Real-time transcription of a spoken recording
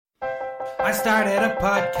I started a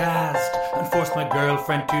podcast and forced my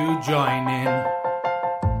girlfriend to join in.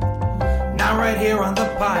 Now right here on the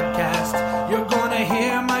podcast, you're gonna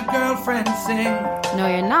hear my girlfriend sing. No,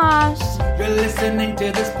 you're not. You're listening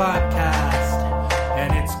to this podcast,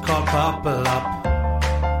 and it's called Couple Up.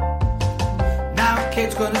 Now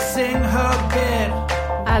Kate's gonna sing her bit.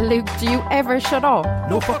 Luke, do you ever shut up?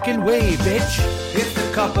 No fucking way, bitch. It's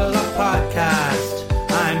the Couple Up podcast.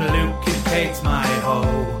 I'm Luke and Kate's my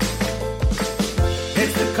hoe.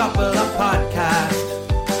 It's the Couple Up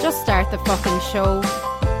podcast. Just start the fucking show.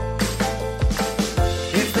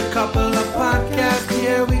 It's the Couple Up podcast.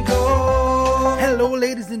 Here we go. Hello,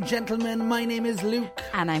 ladies and gentlemen. My name is Luke.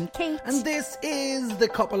 And I'm Kate. And this is the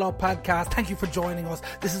Couple Up podcast. Thank you for joining us.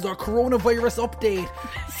 This is our coronavirus update.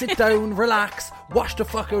 Sit down, relax, wash the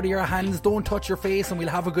fuck out of your hands, don't touch your face, and we'll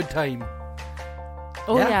have a good time.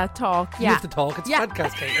 Oh yeah, talk. You have to talk. It's a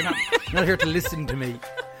podcast, Kate. You're not here to listen to me.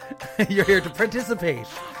 You're here to participate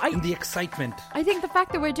in the excitement. I think the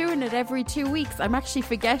fact that we're doing it every 2 weeks, I'm actually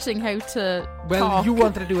forgetting how to talk. You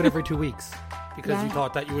wanted to do it every 2 weeks because you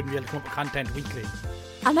thought that you wouldn't be able to come up with content weekly.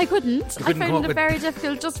 And I couldn't. I found it very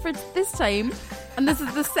difficult just for this time. And this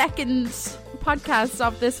is the second podcast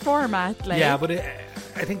of this format. Yeah, but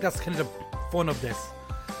I think that's kind of the fun of this.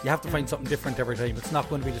 You have to find something different every time. It's not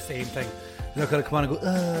going to be the same thing. You're not going to come on and go,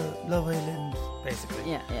 Love Island,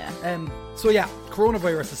 basically. Yeah. So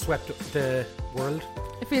coronavirus has swept the world.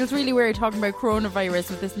 It feels really weird talking about coronavirus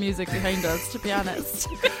with this music behind us, to be honest.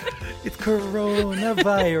 It's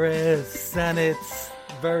coronavirus, and it's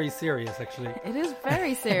very serious, actually. It is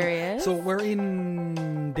very serious. So we're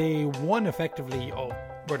in day one, effectively, where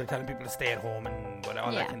they're telling people to stay at home and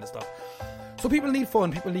all that kind of stuff. So people need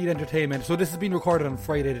fun, people need entertainment. So this has been recorded on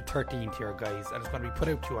Friday the 13th here, guys, and it's going to be put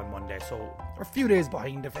out to you on Monday. So we're a few days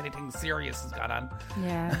behind if anything serious has gone on.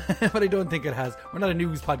 Yeah. But I don't think it has. We're not a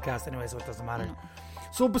news podcast anyway, so it doesn't matter. No.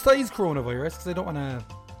 So besides coronavirus, because I don't want to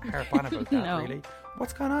harp on about that really,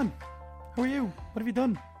 what's gone on? How are you? What have you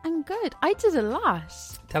done? I'm good. I did a lot.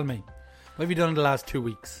 Tell me. What have you done in the last 2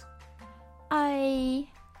 weeks? Good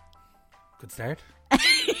start.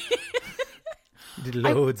 You did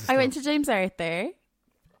loads of stuff. I went to James Arthur.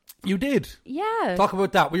 You did? Yeah. Talk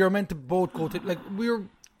about that. We were meant to both go to... we were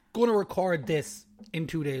going to record this in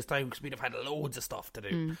 2 days' time because we'd have had loads of stuff to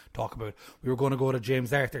do, talk about. We were going to go to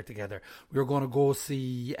James Arthur together. We were going to go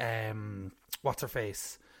see...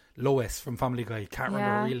 what's-her-face? Lois from Family Guy. Can't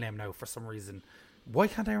remember her real name now for some reason. Why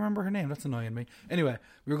can't I remember her name? That's annoying me. Anyway,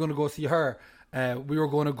 we were going to go see her. We were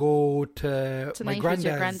going to go to my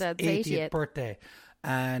granddad's 80th birthday.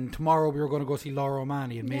 And tomorrow we were going to go see Laura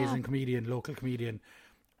O'Mahony, amazing comedian, local comedian.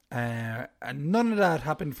 And none of that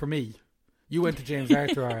happened for me. You went to James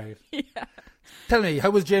Arthur, all right. Yeah. Tell me, how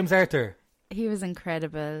was James Arthur? He was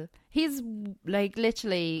incredible. He's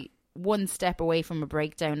literally one step away from a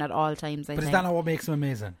breakdown at all times, I think. But is that not what makes him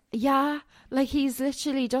amazing? Yeah, he's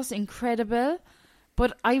literally just incredible.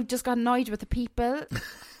 But I've just got annoyed with the people.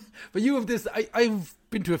 But you have this... I've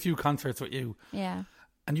been to a few concerts with you. Yeah.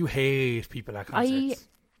 And you hate people at concerts. I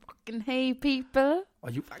fucking hate people. Oh,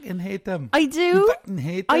 you fucking hate them. I do. You fucking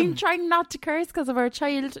hate them. I'm trying not to curse because of our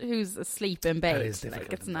child who's asleep in bed. That is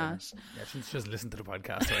difficult. It's not. Yeah, she's just listened to the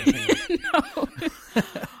podcast. No.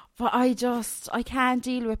 But I can't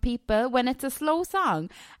deal with people when it's a slow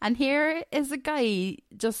song. And here is a guy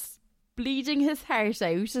just bleeding his heart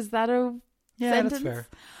out. Is that a sentence? That's fair.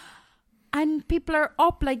 And people are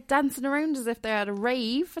up dancing around as if they're at a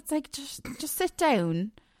rave. It's just sit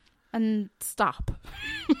down and stop.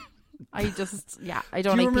 I don't like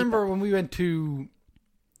people. Do you remember when we went to,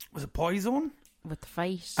 was it Boyzone? With the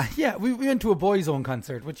fight. Yeah, we went to a Boyzone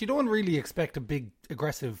concert, which you don't really expect a big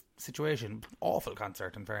aggressive situation. Awful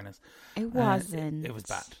concert, in fairness. It wasn't. It was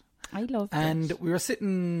bad. I loved it. And we were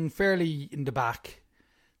sitting fairly in the back,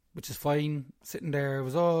 which is fine. Sitting there, it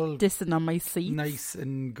was all... dissing on my seat. Nice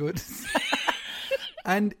and good.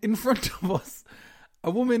 And in front of us, a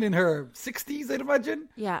woman in her 60s, I'd imagine,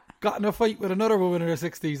 got in a fight with another woman in her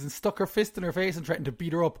 60s and stuck her fist in her face and threatened to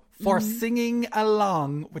beat her up for singing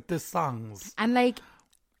along with the songs. And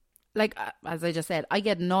as I just said, I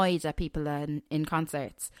get annoyed at people in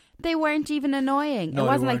concerts. They weren't even annoying. No, it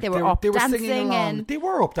wasn't like they were up dancing. And they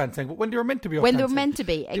were up dancing, but when they were meant to be up when dancing. They were meant to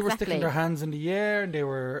be, exactly. They were sticking their hands in the air and they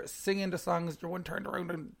were singing the songs. The one turned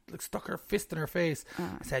around and stuck her fist in her face.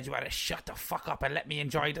 I said, you want to shut the fuck up and let me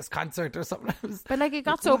enjoy this concert or something. But it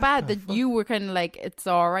got so bad that you were kind of it's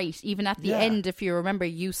all right. Even at the end, if you remember,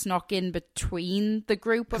 you snuck in between the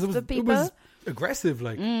group of the people. It was aggressive.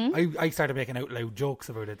 I started making out loud jokes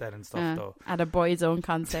about it then and stuff though. At a Boyzone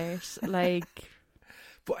concert.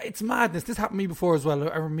 But it's madness. This happened to me before as well.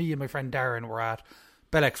 Me and my friend Darren were at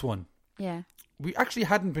Bell X1. Yeah. We actually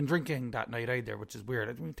hadn't been drinking that night either, which is weird.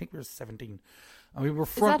 I don't think we were 17. And we were Is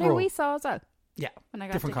front that row. who we saw as well? Yeah. When I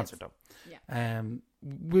got Different tickets. concert though. Yeah.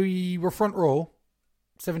 We were front row,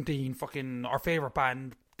 17, fucking our favourite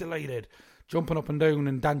band, delighted, jumping up and down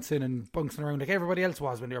and dancing and bouncing around like everybody else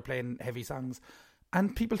was when they were playing heavy songs.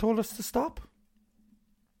 And people told us to stop.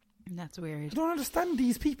 That's I weird. don't understand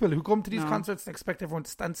these people who come to these No. concerts and expect everyone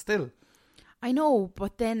to stand still. I know,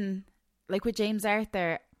 but then, like with James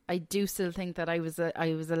Arthur, I do still think that I was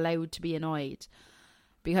allowed to be annoyed.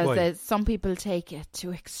 Because Why? some people take it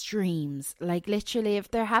to extremes. Like literally,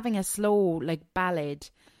 if they're having a slow like ballad,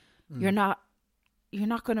 you're not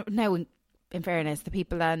going to. Now, in fairness, the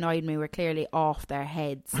people that annoyed me were clearly off their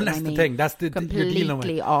heads. And that's I the mean, thing. That's the you're dealing with.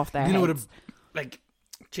 completely off their You know, heads. like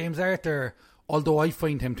James Arthur, although I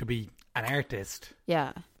find him to be an artist,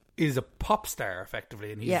 Yeah, is a pop star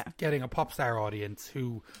effectively, and he's Yeah. getting a pop star audience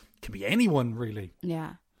who can be anyone really.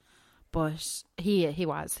 yeah. But he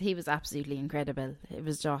was absolutely incredible. It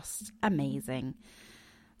was just amazing.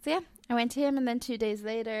 So yeah, I went to him, and then 2 days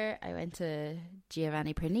later, I went to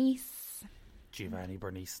Giovanni Pernice. Giovanni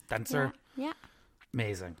Bernice, dancer, Yeah.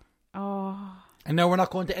 amazing. Oh, And now we're not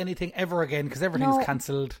going to anything ever again because everything's No.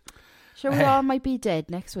 cancelled. sure, we all might be dead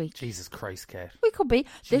next week. Jesus Christ, Kate. We could be.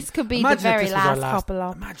 This could be the Imagine if very this was our last couple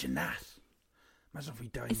up. Imagine that. Imagine if we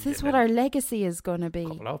died. Is this and what then our legacy is going to be?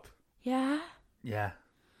 couple up? Yeah. Yeah,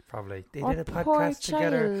 probably. They Oh, did a poor podcast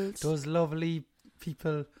together. child. Those lovely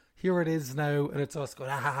people. Here it is now, and it's us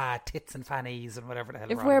going, tits and fannies and whatever the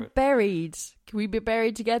hell. If wrong we're with it. buried, can we be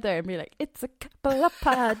buried together and be like, it's a couple of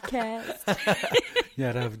podcasts?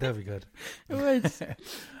 Yeah, that'd be good. It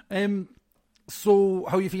would. So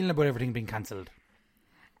how are you feeling about everything being cancelled?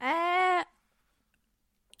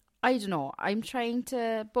 I don't know. I'm trying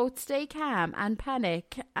to both stay calm and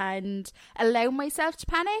panic and allow myself to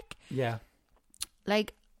panic. Yeah.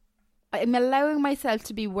 Like, I'm allowing myself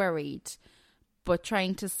to be worried, but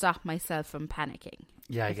trying to stop myself from panicking.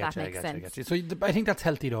 Yeah, I If get that you. I makes get you. I sense. get you. So I think that's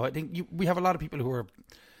healthy, though. I think we have a lot of people who are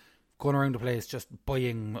going around the place just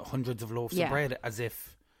buying hundreds of loaves Yeah. of bread as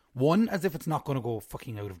if, one, as if it's not going to go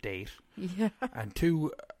fucking out of date, Yeah. and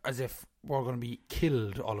two, as if we're going to be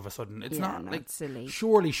killed all of a sudden. It's Yeah, not no, like, it's silly.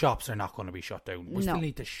 surely shops are not going to be shut down. We No. still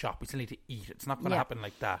need to shop. We still need to eat. It's not going to Yeah. happen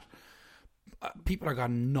like that. People are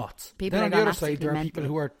gone nuts. People then are on the gone other side, there are absolutely people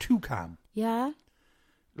mental. who are too calm. Yeah.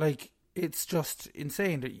 Like, it's just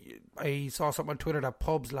insane. I saw something on Twitter that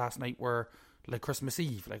pubs last night were like Christmas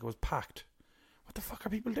Eve, like it was packed. What the fuck are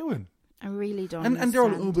people doing? I really don't And they're all,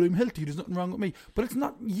 understand. oh, but I'm healthy, there's nothing wrong with me. But it's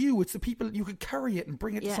not you, it's the people. You could carry it and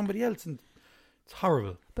bring it to Yeah. somebody else, and it's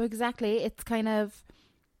horrible. But exactly, it's kind of,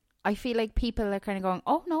 I feel like people are kind of going,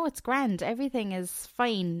 oh no, it's grand, everything is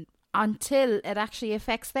fine, until it actually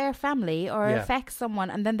affects their family or Yeah. affects someone,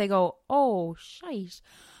 and then they go, oh shite.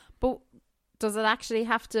 But does it actually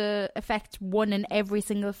have to affect one in every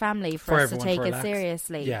single family for us to everyone take to it relax.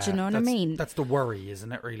 seriously? Yeah, Do you know what I that's- mean? That's the worry,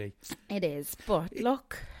 isn't it, really? It is. But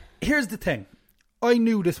look, Here's the thing. I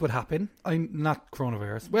knew this would happen. I'm not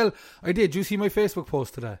coronavirus. Well, I did. You see my Facebook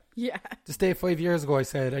post today? yeah. This day 5 years ago, I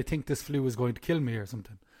said, I think this flu is going to kill me or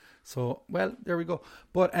something. So, well, there we go.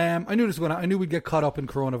 But I knew this was going to, I knew we'd get caught up in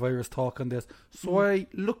coronavirus talk on this. So I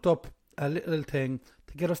looked up a little thing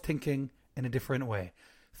to get us thinking in a different way.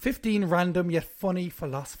 15 random yet funny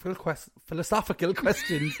philosophical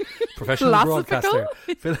questions. Professional broadcaster.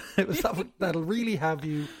 Philosophical, that'll really have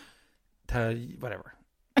you to, whatever.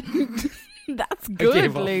 That's gave good,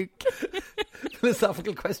 up. Luke.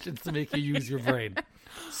 Philosophical questions to make you use your brain.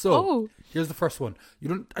 So, Oh. here's the first one. I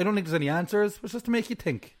don't think there's any answers, but it's just to make you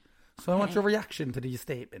think. So I want Okay. your reaction to these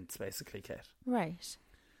statements, basically, Kate. Right.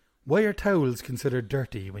 Why are towels considered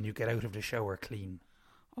dirty when you get out of the shower clean?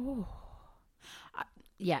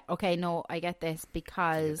 Yeah, okay, no, I get this I get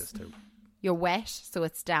because this too. you're wet, so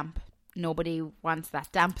it's damp. Nobody wants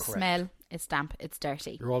that damp Correct. smell. It's damp, it's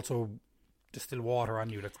dirty. You're also distilled water on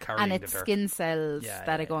you that's carrying And the it's dirt. skin cells Yeah,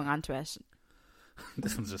 that yeah, are going onto it.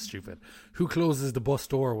 This one's just stupid. Who closes the bus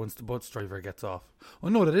door once the bus driver gets off? Oh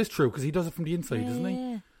no, that is true because he does it from the inside, doesn't he?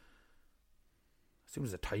 Yeah, I assume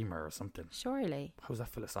there's a timer or something. surely. How's that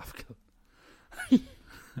philosophical?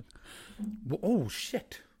 Oh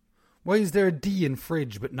shit! Why is there a D in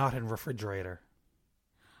fridge but not in refrigerator?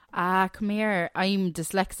 Ah, come here. I'm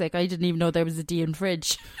dyslexic. I didn't even know there was a D in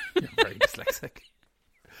fridge. You're very dyslexic.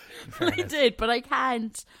 In I fairness. did, but I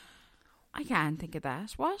can't think of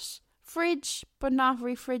that. What? Fridge, but not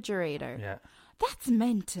refrigerator. Yeah, That's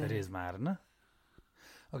mental. it is mad, isn't it?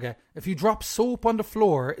 Okay, if you drop soap on the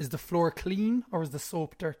floor, is the floor clean or is the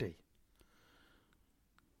soap dirty?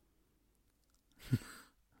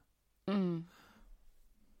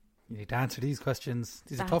 You need to answer these questions.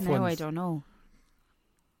 These are That tough now ones. I don't know.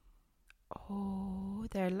 Oh,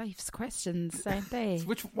 they're life's questions, aren't they?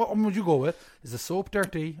 What one would you go with? Is the soap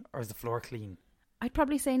dirty or is the floor clean? I'd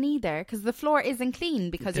probably say neither, because the floor isn't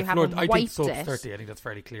clean because you haven't I think wiped soap's it. dirty. I think that's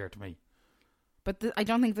fairly clear to me. But I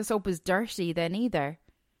don't think the soap is dirty then either,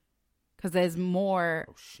 because there's more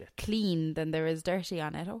Oh shit. clean than there is dirty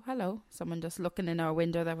on it. Oh, hello. Someone just looking in our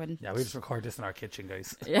window that went... Yeah, we just record this in our kitchen,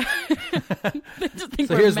 guys. Yeah. They just think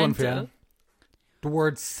So we're here's mental. one for you. The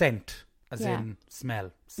word scent, as Yeah. in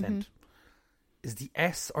smell, scent. Is the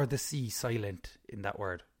S or the C silent in that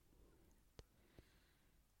word?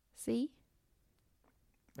 See?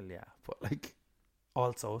 Well, yeah, but like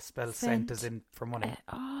also spell scent as in for money.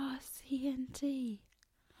 C-N-T.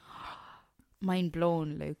 Mind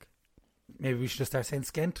blown, Luke. Maybe we should just start saying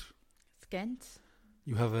skent. Skent?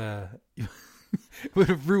 You have a would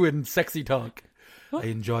have ruined sexy talk. What? I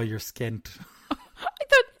enjoy your skent. I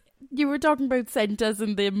thought you were talking about scent as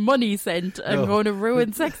in the money scent and No. going to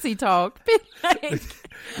ruin sexy talk. Like,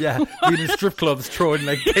 Yeah, being in strip clubs throwing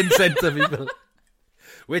like 10 cents at people.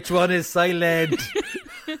 Which one is silent?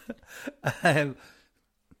 I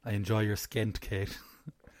enjoy your skent, Kate.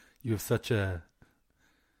 You have such a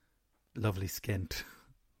lovely skent.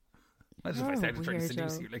 Imagine if I started trying to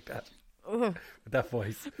seduce weirdo. you like that. ugh. With that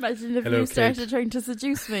voice. Imagine if Hello, you started Kate. trying to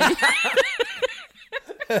seduce me.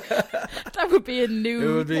 That would be a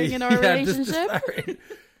new thing in our yeah, relationship.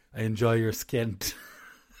 I enjoy your skent.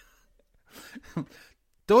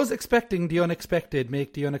 Does expecting the unexpected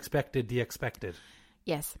make the unexpected the expected?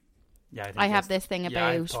 Yes. Yeah, think I have yes. this thing Yeah, I about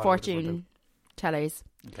thought I would fortune tellers.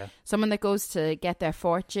 Okay. Someone that goes to get their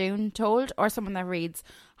fortune told, or someone that reads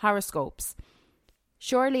horoscopes.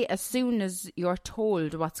 Surely as soon as you're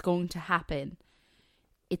told what's going to happen,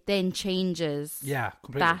 it then changes Yeah,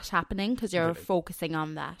 completely. that happening because you're Completely. focusing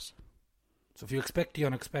on that. So if you expect the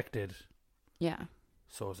unexpected, Yeah.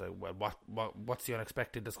 so it's like, well, what's the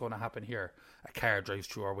unexpected that's going to happen here? A car drives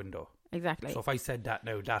through our window. Exactly. So if I said that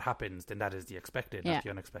now, that happens, then that is the expected, Yeah. not the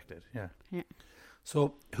unexpected. Yeah. Yeah.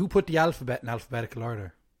 So who put the alphabet in alphabetical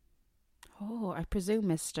order? Oh, I presume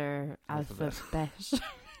Mr. Alphabet. Alphabet.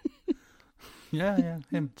 Yeah,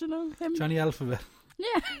 him. Do you know him? Johnny Alphabet.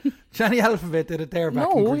 Yeah. Johnny Alphabet did it there back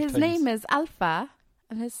in No, Greek his times. name is Alpha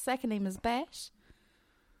and his second name is Bet.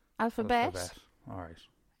 Alphabet. Alphabet. All right.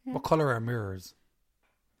 Yeah. What colour are mirrors?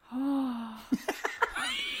 Oh.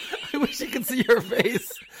 I wish you could see your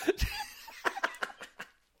face.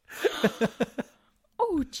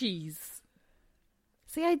 Oh, jeez.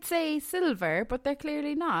 See, I'd say silver, but they're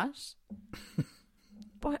clearly not.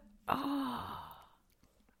 But,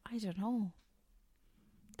 I don't know.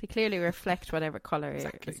 They clearly reflect whatever colour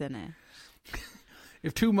Exactly. is in it.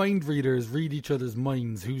 If two mind readers read each other's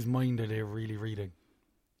minds, whose mind are they really reading?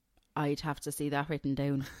 I'd have to see that written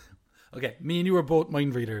down. Okay, me and you are both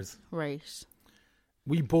mind readers. Right.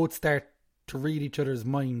 We both start to read each other's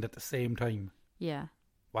mind at the same time. Yeah.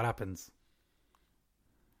 What happens?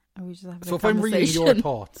 Are we just having So a if I'm reading your conversation?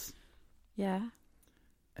 thoughts Yeah.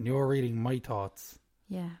 and you're reading my thoughts,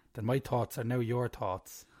 Yeah. then my thoughts are now your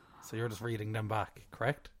thoughts. So you're just reading them back,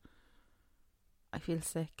 correct? I feel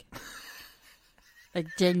sick. Like,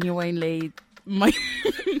 genuinely, my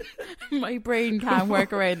my brain can't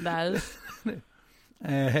work around that.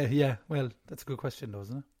 Yeah, well, that's a good question though,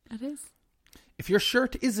 isn't it? It is. If your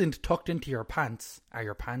shirt isn't tucked into your pants, are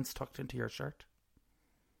your pants tucked into your shirt?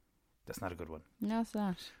 That's not a good one. No, it's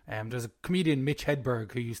not. There's a comedian, Mitch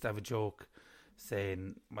Hedberg, who used to have a joke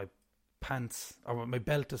saying my pants, or my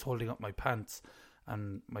belt is holding up my pants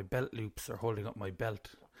and my belt loops are holding up my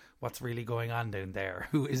belt. What's really going on down there?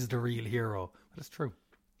 Who is the real hero? But it's true.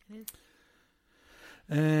 It is.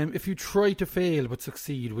 If you try to fail but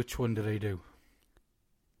succeed, which one did I do?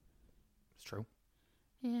 It's true.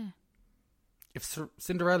 Yeah. If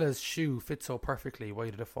Cinderella's shoe fits so perfectly, why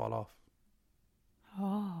did it fall off?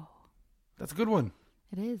 Oh, That's a good one.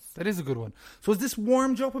 it is. That is a good one. So has this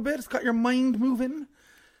warmed you up a bit? It's got your mind moving?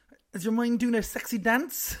 Is your mind doing a sexy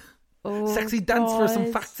dance? Oh, Sexy dance for some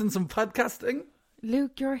God. facts and some podcasting?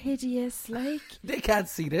 Luke, you're hideous. Like, They can't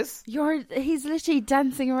see this. he's literally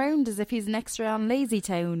dancing around as if he's an extra on Lazy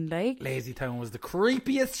Town. Like, Lazy Town was the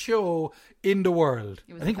creepiest show in the world.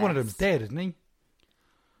 It was I think the one of them's best. dead, isn't he?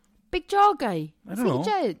 big jaw guy. I Is don't he know.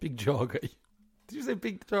 dead? Big jaw guy. Did you say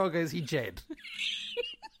big jaw guy? Is he Jed?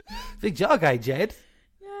 Big jaw guy, Jed.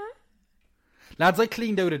 Yeah. Lads, I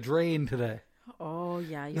cleaned out a drain today. Oh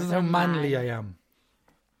yeah. This is how manly I am.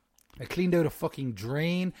 I cleaned out a fucking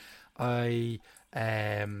drain. I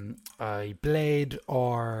blade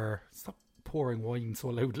or stop pouring wine so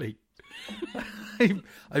loudly.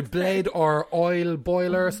 I blade our oil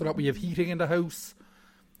boiler so that we have heating in the house.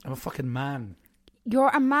 I'm a fucking man. You're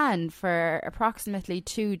a man for approximately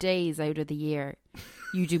 2 days out of the year.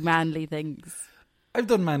 You do manly things. I've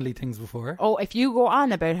done manly things before. Oh, if you go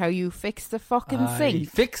on about how you fixed the fucking sink.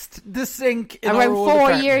 Fixed the sink in around our old 4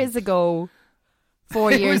 apartment. years ago.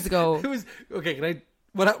 4 years ago. It was okay.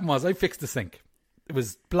 What happened was I fixed the sink. It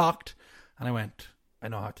was blocked, and I went, I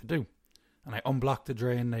know how to do. And I unblocked the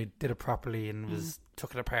drain. I did it properly and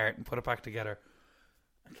took it apart and put it back together.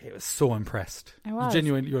 Okay, I was so impressed. I was.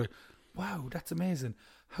 Genuinely, you're like, wow, that's amazing.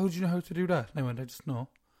 How do you know how to do that? And I went, I just know.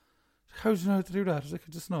 How do you know how to do that? I was like,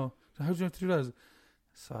 I just know. How do you know how to do that? I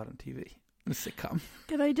saw it on TV. A sitcom.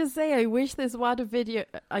 Can I just say, I wish this was a video.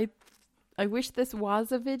 I wish this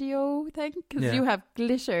was a video thing because you have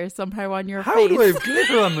glitter somehow on your face. How do I have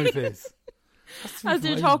glitter on my face? As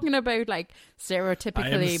you're talking about like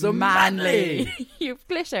stereotypically so manly. You've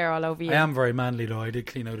glitter all over you. I am very manly though. I did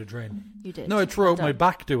clean out a drain. You did. No, I threw out my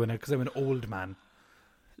back doing it because I'm an old man.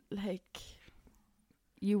 Like,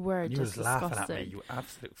 you were And you just was laughing disgusting. at me, you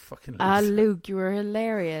absolute fucking Ah, Luke, you were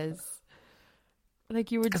hilarious.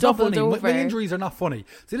 Like, you were It's not doubled funny. over. My injuries are not funny.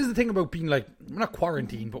 See, this is the thing about being like, we're not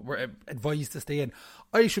quarantined, but we're advised to stay in.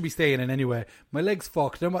 I should be staying in anyway. My leg's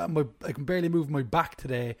fucked. I can barely move my back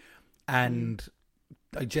today, and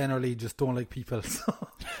I generally just don't like people.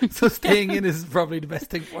 So staying in is probably the best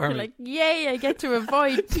thing for You're me. like, yay, I get to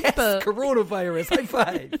avoid people. Yes, coronavirus, high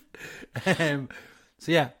five.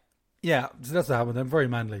 So so that's what happened. I'm very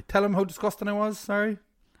manly. Tell him how disgusting I was, sorry.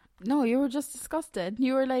 No, you were just disgusted.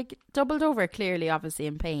 You were like doubled over, clearly, obviously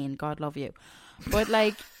in pain. God love you. But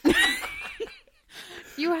like,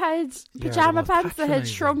 you had pajama pants that had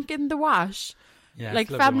shrunk in the wash. Yeah, like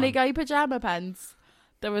Family Guy pajama pants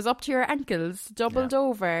that was up to your ankles, doubled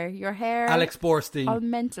over, your hair. Alex Borstein. All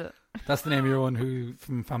mental. That's the name of your one who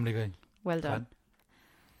from Family Guy. Well done.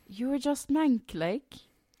 You were just mank, like.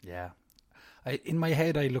 Yeah. In my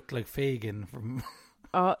head, I looked like Fagin from...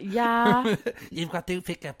 Oh, yeah. You've got to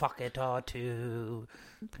pick a pocket or two.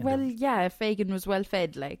 Yeah, Fagin was well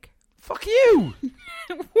fed, like. Fuck you!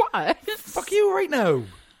 What? Fuck you right now.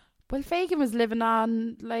 Well, Fagin was living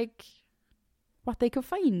on, like, what they could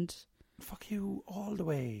find. Fuck you all the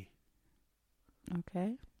way.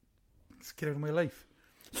 Okay. Let's get out of my life.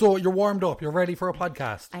 So, you're warmed up. You're ready for a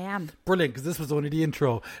podcast. I am. Brilliant, because this was only the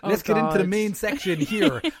intro. Oh, Let's get into the main section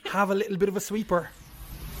here. Have a little bit of a sweeper.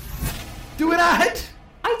 Do it, Ad!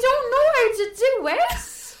 I don't know how to do it.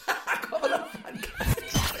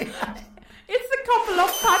 It's a couple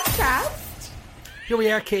of podcasts. Here we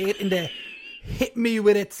are, Kate, in the Hit Me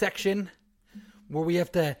With It section, where we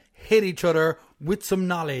have to hit each other with some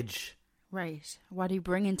knowledge. Right. What do you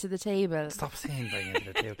bring into the table? Stop saying bring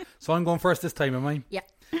into the table. So I'm going first this time, am I? Yeah.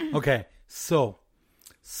 Okay, so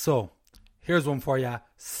here's one for you.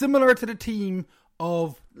 Similar to the theme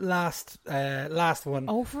of last one.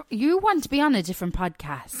 Oh, you want to be on a different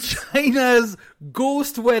podcast. China's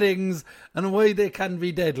ghost weddings and why they can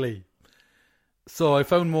be deadly. So I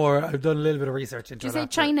found more. I've done a little bit of research into it. Did you say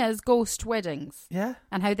China's ghost weddings? Yeah.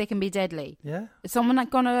 And how they can be deadly? Yeah. Is someone not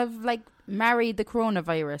going to have, like, married the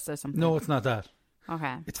coronavirus or something? No, it's not that.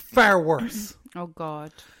 Okay. It's far worse. Oh,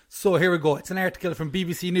 God. So here we go. It's an article from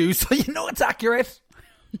BBC News, so you know it's accurate.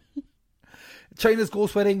 China's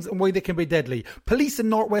ghost weddings and why they can be deadly. Police in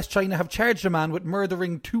northwest China have charged a man with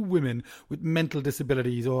murdering 2 women with mental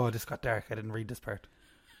disabilities. Oh, this got dark. I didn't read this part.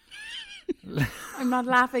 I'm not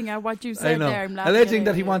laughing at what you I said know. there. I'm laughing Alleging at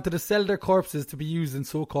that he you. wanted to sell their corpses to be used in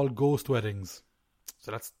so-called ghost weddings.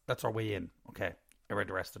 So that's our way in. Okay, I read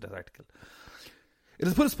the rest of this article. It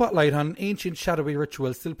has put a spotlight on ancient shadowy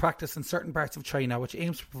rituals still practiced in certain parts of China, which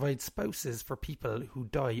aims to provide spouses for people who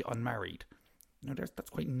die unmarried. You know, that's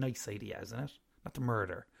quite a nice idea, isn't it? Not the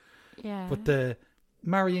murder, Yeah. but the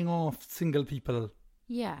marrying off single people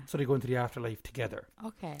Yeah. so they go into the afterlife together.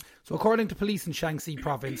 Okay. So according to police in Shaanxi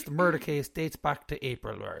province, the murder case dates back to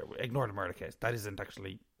April. Or ignore the murder case. That isn't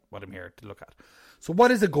actually what I'm here to look at. So what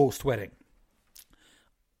is a ghost wedding?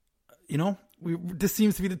 You know, this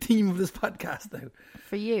seems to be the theme of this podcast now.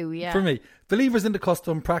 For you, yeah. For me. Believers in the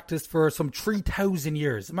custom practiced for some 3,000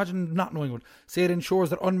 years. Imagine not knowing what. Say it ensures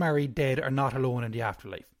that unmarried dead are not alone in the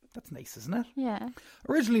afterlife. That's nice, isn't it? Yeah.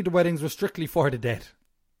 Originally, the weddings were strictly for the dead.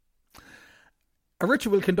 A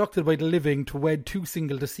ritual conducted by the living to wed 2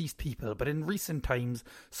 single deceased people, but in recent times,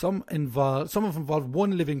 some have involved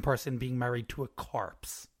one living person being married to a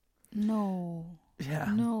corpse. No.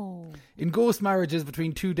 Yeah. No. In ghost marriages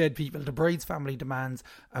between 2 dead people, the bride's family demands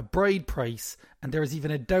a bride price, and there is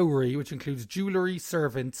even a dowry, which includes jewellery,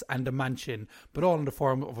 servants, and a mansion, but all in the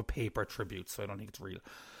form of a paper tribute, so I don't think it's real.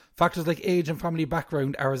 Factors like age and family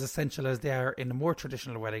background are as essential as they are in a more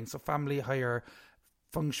traditional wedding, so family hire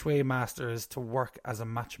feng shui masters to work as a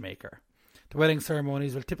matchmaker. The wedding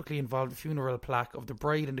ceremonies will typically involve the funeral plaque of the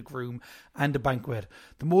bride and the groom and the banquet.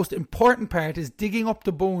 The most important part is digging up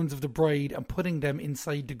the bones of the bride and putting them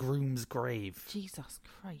inside the groom's grave. Jesus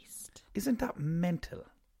Christ. Isn't that mental?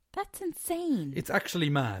 That's insane. It's actually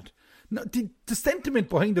mad. No, the sentiment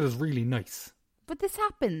behind it is really nice. But this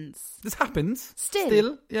happens. This happens.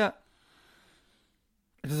 Still, yeah.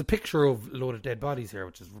 There's a picture of a load of dead bodies here,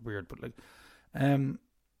 which is weird, but like...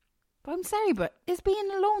 But I'm sorry, but is being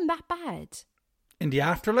alone that bad? In the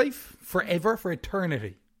afterlife? Forever? For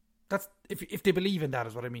eternity? That's... If they believe in that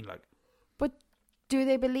is what I mean, like. But do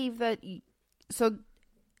they believe that... So...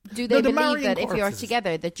 Do they believe that if you're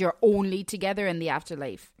together, that you're only together in the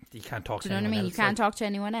afterlife? You can't talk to anyone else. Do you know what I mean? You can't talk to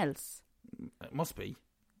anyone else. It must be.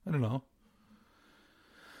 I don't know.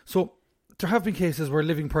 So, there have been cases where a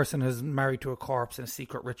living person is married to a corpse in a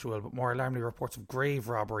secret ritual, but more alarmingly reports of grave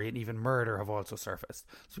robbery and even murder have also surfaced.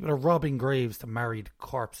 So people are robbing graves to married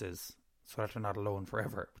corpses so that they're not alone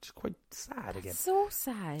forever, which is quite sad again. So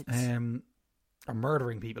sad. Are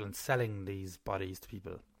murdering people and selling these bodies to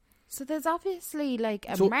people. So there's obviously like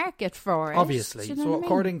a market for it. Obviously. You know so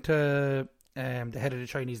according to the head of the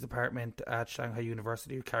Chinese department at Shanghai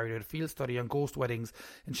University, who carried out a field study on ghost weddings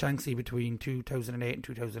in Shaanxi between 2008 and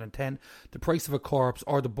 2010, the price of a corpse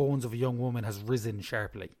or the bones of a young woman has risen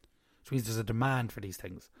sharply. Which means there's a demand for these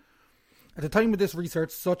things. At the time of this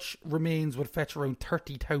research, such remains would fetch around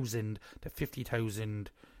 30,000 to 50,000,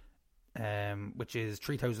 which is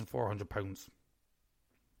 £3,400.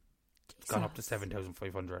 It's gone up to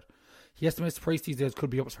 7,500. He estimates the price these days could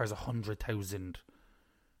be up as far as 100,000.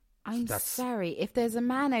 I'm sorry, if there's a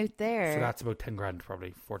man out there, so that's about 10 grand,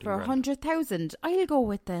 probably 14 for 100,000. I'll go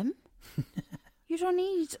with them. You don't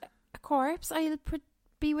need a corpse. I'll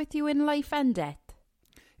be with you in life and death.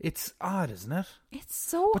 It's odd, isn't it? It's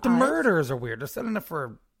so odd. But the murders are weird. They're selling it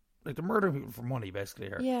for, like, they're murdering people for money, basically,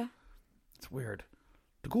 here. Yeah. It's weird.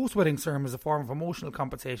 The ghost wedding ceremony is a form of emotional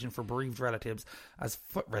compensation for bereaved relatives as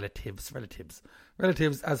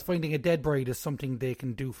finding a dead bride is something they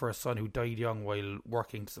can do for a son who died young while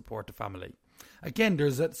working to support the family. Again,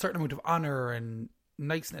 there's a certain amount of honour and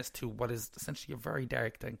niceness to what is essentially a very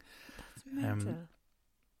dark thing. That's mental.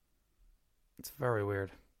 It's very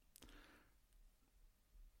weird.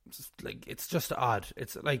 It's just odd.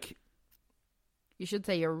 It's like... You should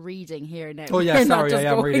say you're reading here now. Oh yeah, you're sorry, I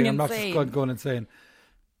am reading. Insane. I'm not just going insane.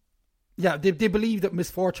 Yeah, they believe that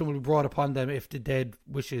misfortune will be brought upon them if the dead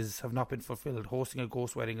wishes have not been fulfilled. Hosting a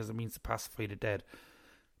ghost wedding is a means to pacify the dead.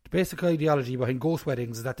 The basic ideology behind ghost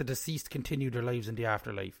weddings is that the deceased continue their lives in the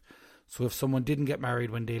afterlife. So if someone didn't get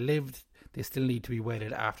married when they lived, they still need to be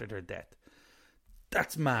wedded after their death.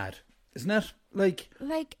 That's mad, isn't it? Like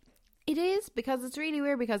it is, because it's really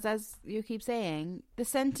weird, because as you keep saying, the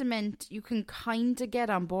sentiment you can kind of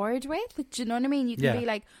get on board with. Do you know what I mean? You can be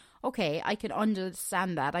like, okay, I can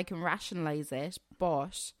understand that, I can rationalise it, but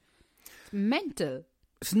it's mental.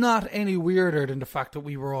 It's not any weirder than the fact that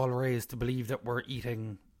we were all raised to believe that we're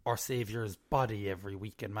eating our saviour's body every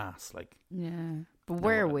week in mass. Like, yeah, but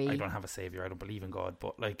were we? I don't have a saviour. I don't believe in God.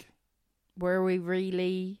 But like, were we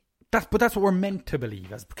really? That's what we're meant to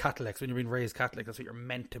believe as Catholics. When you're being raised Catholic, that's what you're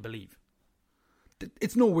meant to believe.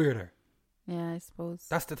 It's no weirder. Yeah, I suppose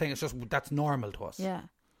that's the thing. It's just that's normal to us. Yeah.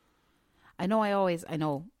 I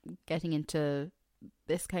know getting into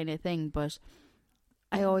this kind of thing, but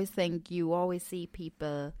I always think you always see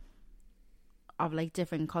people of like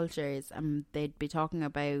different cultures and they'd be talking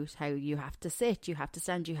about how you have to sit, you have to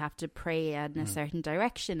stand, you have to pray in a certain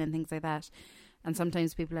direction and things like that. And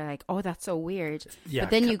sometimes people are like, oh, that's so weird. Yeah, but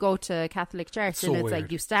then you go to Catholic church and it's weird.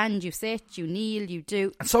 Like you stand, you sit, you kneel, you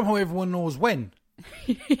do. And somehow everyone knows when.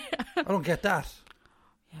 I don't get that.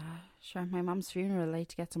 Yeah. Sure, my mum's funeral, I had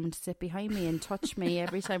to get someone to sit behind me and touch me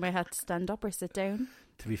every time I had to stand up or sit down.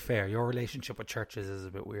 To be fair, your relationship with churches is a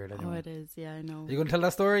bit weird anyway. Oh, it is, yeah, I know. Are you going to tell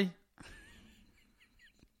that story?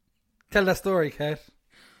 Tell that story, Kate.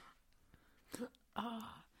 Oh.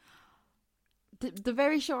 The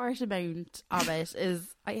very short amount of it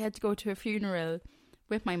is I had to go to a funeral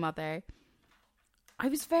with my mother. I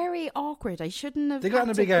was very awkward. I shouldn't have. They got in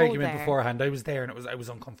a big argument beforehand. I was there and I was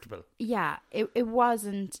uncomfortable. Yeah, it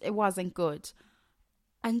wasn't good.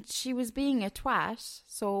 And she was being a twat,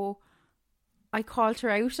 so I called her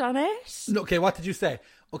out on it. Okay, what did you say?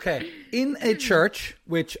 Okay, in a church,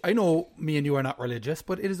 which I know me and you are not religious,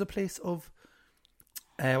 but it is a place of,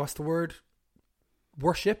 what's the word?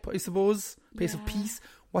 Worship, I suppose. Place of peace.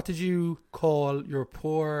 What did you call your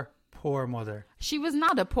poor mother? She was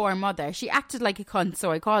not a poor mother. She acted like a cunt, so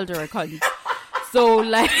I called her a cunt. So,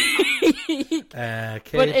 like...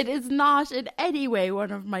 But it is not in any way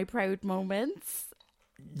one of my proud moments.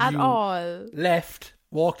 at you all. left,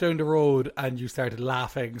 walked down the road, and you started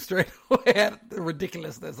laughing straight away at the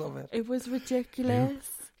ridiculousness of it. It was ridiculous.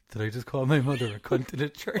 Did I just call my mother a cunt in a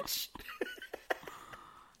church?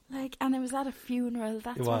 Like, and it was at a funeral.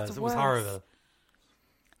 That's It what's was. It worse. was horrible.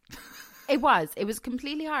 It was. It was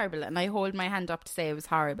completely horrible, and I hold my hand up to say it was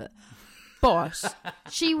horrible. But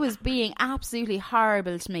she was being absolutely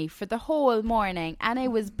horrible to me for the whole morning, and it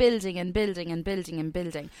was building and building and building and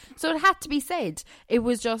building. So it had to be said. It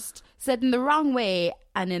was just said in the wrong way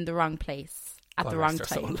and in the wrong place at God the wrong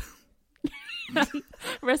rest her time. soul.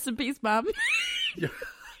 Rest in peace, Mum.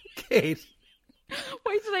 Kate.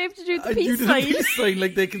 Why did I have to do the You peace did a sign? peace sign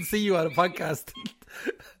like they can see you on a podcast.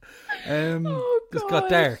 Oh, this God. got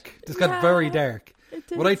dark. This got Yeah, very dark. it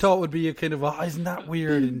did. What I thought would be a kind of isn't that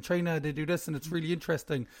weird? In China they do this and it's really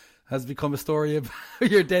interesting, has become a story about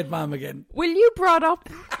your dead mom again. Will you brought up?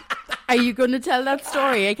 Are you going to tell that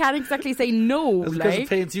story? I can't exactly say no. That's because it Like,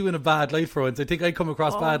 paints you in a bad light for once. I think I come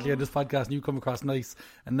across badly on this podcast and you come across nice.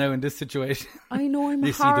 And now in this situation, I know I'm they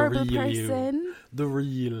a see the horrible real person. you. The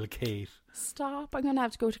real Kate. Stop! I'm going to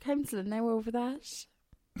have to go to counselling now over that.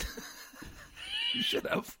 You should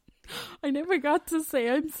have. I never got to say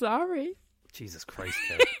I'm sorry. Jesus Christ,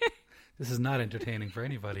 Kate. This is not entertaining for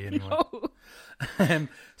anybody anyway. No.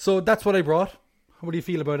 So that's what I brought. What do you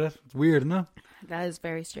feel about it? It's weird, isn't it? That is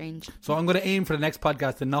very strange. So I'm going to aim for the next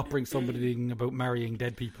podcast to not bring somebody about marrying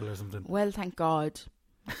dead people or something. Well, thank God.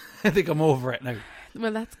 I think I'm over it now.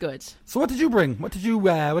 Well, that's good. So what did you bring? What are you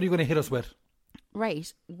going to hit us with?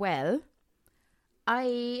 Right. Well,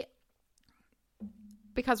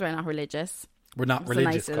 because we're not religious, We're not it's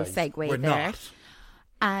religious, a nice guys. little segue We're there. not.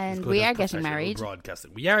 And It's we good are as getting professional married.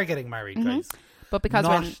 Broadcasting. We are getting married, guys. But because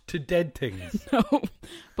not we're to dead things. no,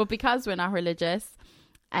 but because we're not religious,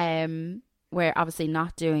 we're obviously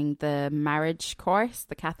not doing the marriage course,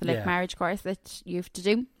 the Catholic marriage course that you have to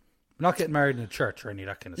do. We're not getting married in a church or any of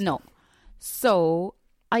that kind of No. stuff. So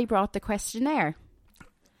I brought the questionnaire.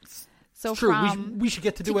 So It's true. from We should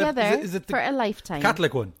get to do Together it. Is it for the a lifetime.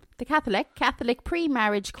 Catholic one? The Catholic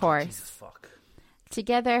pre-marriage course. Jesus fuck.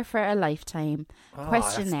 Together for a lifetime. Oh,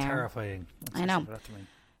 Questionnaire. That's terrifying. I know. That to me.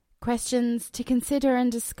 Questions to consider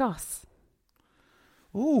and discuss.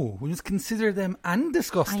 Oh, we just consider them and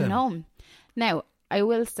discuss I them. know. Now, I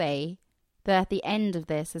will say that at the end of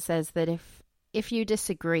this, it says that if you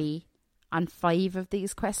disagree on 5 of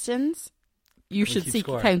these questions, you should keep seek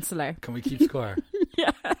score? a counsellor. Can we keep score?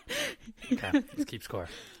 Yeah. Okay, let's keep score.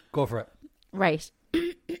 Go for it. Right.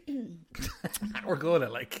 We're going to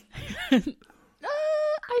like.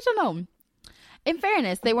 I don't know. In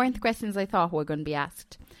fairness, they weren't the questions I thought were going to be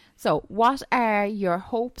asked. So, what are your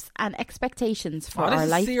hopes and expectations for this our is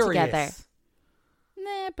life serious. together?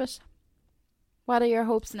 Nah, but what are your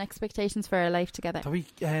hopes and expectations for our life together? That we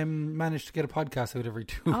managed to get a podcast out every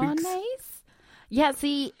 2 Oh, weeks. nice. Yeah,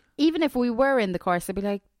 see, even if we were in the course, I'd be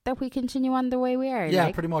like, that we continue on the way we are. Yeah,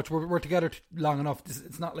 like, pretty much. We're together long enough.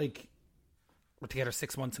 It's not like we're together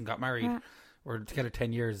 6 months and got married. Yeah. We're together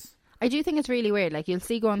 10 years. I do think it's really weird. Like, you'll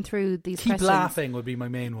see going through these Keep questions. laughing would be my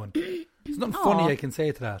main one. There's nothing Aw. funny I can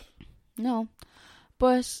say to that. No.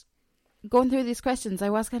 But going through these questions, I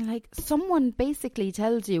was kind of like, someone basically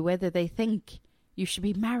tells you whether they think you should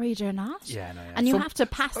be married or not. Yeah, no, yeah. And you have to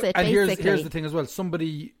pass it, and basically. here's the thing as well.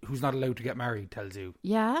 Somebody who's not allowed to get married tells you.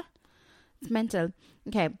 Yeah. It's mental.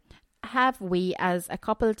 Okay. Have we as a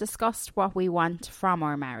couple discussed what we want from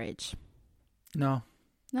our marriage? No.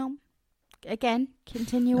 No. Again,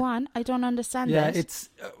 continue on. I don't understand Yeah, it. it's...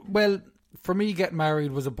 well, for me, getting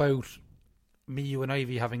married was about me, you and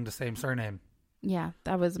Ivy having the same surname. Yeah,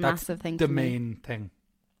 that was a That's massive thing the for me. main thing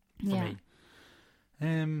for Yeah.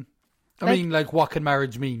 me. I Like- mean, like, what can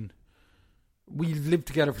marriage mean? We lived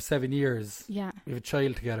together for 7 years. Yeah. We have a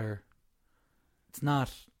child together. It's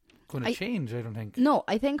not going to I- change, I don't think. No,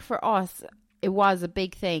 I think for us, it was a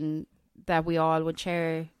big thing that we all would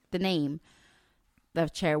share the name,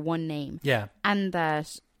 that share one name. Yeah. And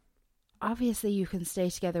that obviously you can stay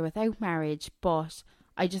together without marriage, but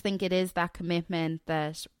I just think it is that commitment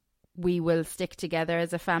that we will stick together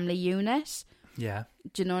as a family unit. Yeah.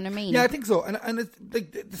 Do you know what I mean? Yeah, I think so. And it's,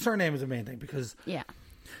 like, the surname is the main thing because Yeah.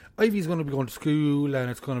 Ivy's going to be going to school and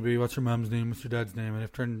it's going to be what's your mum's name, what's your dad's name, and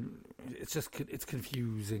it's just it's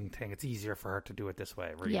confusing thing. It's easier for her to do it this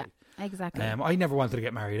way, really. Yeah, exactly. I never wanted to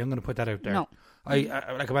get married. I'm going to put that out there. No. I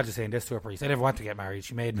like imagine saying this to a priest. I never wanted to get married.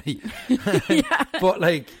 She made me. Yeah. But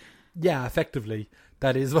like, yeah, effectively,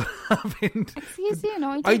 that is what happened. Excuse you,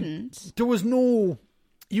 no, I didn't. There was no.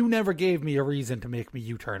 You never gave me a reason to make me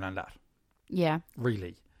U-turn on that. Yeah.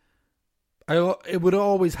 Really, it would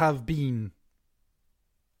always have been.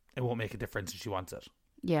 It won't make a difference if she wants it.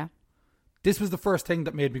 Yeah. this was the first thing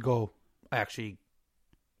that made me go, I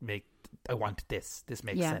want this. This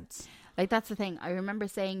makes sense. Like, that's the thing. I remember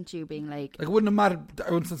saying to you, being like, it wouldn't have mattered.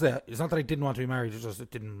 I wouldn't say it's not that I didn't want to be married. It's just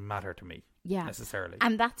it didn't matter to me. Yeah, necessarily.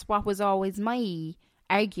 And that's what was always my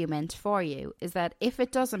argument for you, is that if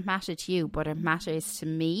it doesn't matter to you, but it matters to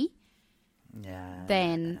me,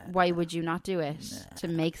 then why would you not do it to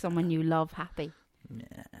make someone you love happy?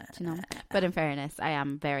 You know? But in fairness, I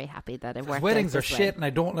am very happy that it worked. Weddings out are this shit, way. and I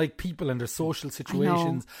don't like people in their social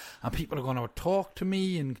situations, and people are going to talk to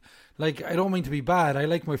me, and like, I don't mean to be bad. I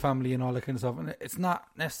like my family and all that kind of stuff, and it's not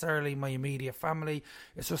necessarily my immediate family.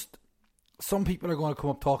 It's just some people are going to come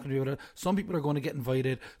up talking to you. Some people are going to get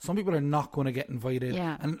invited. Some people are not going to get invited.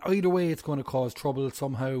 Yeah. And either way, it's going to cause trouble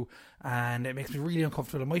somehow. And it makes me really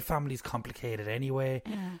uncomfortable. My family's complicated anyway.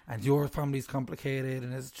 Yeah. And your family's complicated.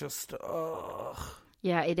 And it's just, ugh.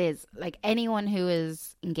 Yeah, it is. Like, anyone who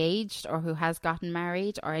is engaged or who has gotten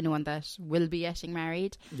married, or anyone that will be getting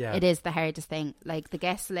married, it is the hardest thing. Like, the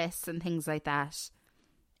guest lists and things like that,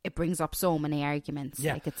 it brings up so many arguments.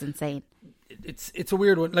 Yeah. Like, it's insane. It's a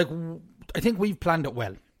weird one. Like, I think we've planned it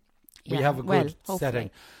well. We have a good setting.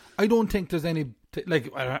 I don't think there's any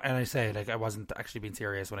and I say, like, I wasn't actually being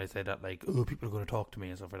serious when I said that, like, oh, people are going to talk to me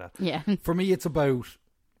and stuff like that. Yeah. For me, it's about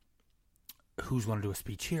who's going to do a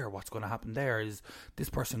speech here. What's going to happen there? Is this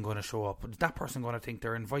person going to show up? Is that person going to think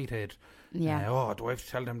they're invited? Yeah. Do I have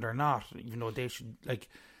to tell them they're not? Even though they should, like,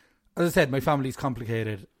 as I said, my family's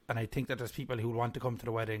complicated, and I think that there's people who want to come to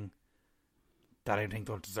the wedding that I think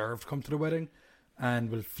don't deserve to come to the wedding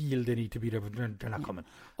and will feel they need to be there, but they're not coming.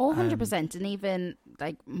 Oh, 100%. And even,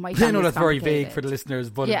 like, my family, I know that's very vague for the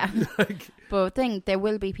listeners, but like, but there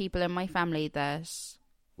will be people in my family that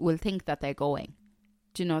will think that they're going.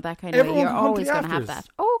 Do you know, that kind of way? You're always going to have that.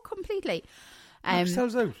 Oh, completely.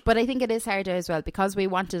 But I think it is harder as well, because we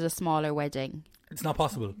wanted a smaller wedding. It's not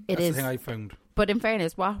possible. That's the thing I found. But in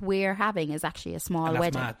fairness, what we're having is actually a small wedding.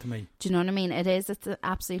 That's mad to me. Do you know what I mean? It is. It's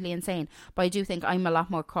absolutely insane. But I do think I'm a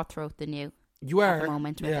lot more cutthroat than you. You are at the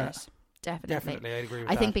moment with it. Definitely, I agree with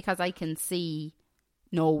that. I think because I can see,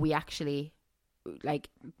 no, we actually, like,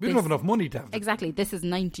 we don't have enough money to have it. Exactly. This is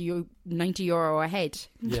 90 euro ahead.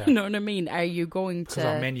 Yeah. You know what I mean? Are you going to? Because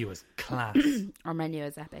our menu is class. Our menu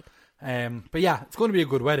is epic. But yeah, it's going to be a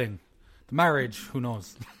good wedding. The marriage, who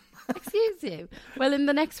knows? Excuse you. Well, in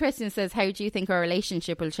the next question it says, how do you think our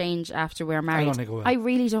relationship will change after we're married? I don't think it will. I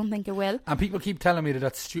really don't think it will. And people keep telling me that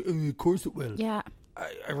that's stupid. Of course it will. Yeah.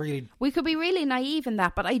 I really... We could be really naive in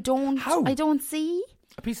that, but I don't... How? I don't see...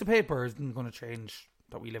 A piece of paper isn't going to change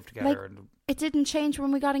that we live together. Like, it didn't change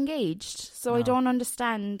when we got engaged. So I don't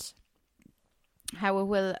understand how it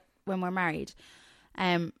will when we're married.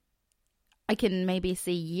 I can maybe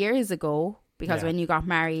see years ago, because when you got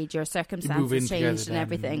married, your circumstances changed and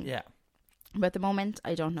everything. Yeah. But at the moment,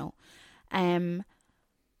 I don't know. Am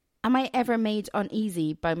I ever made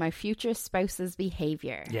uneasy by my future spouse's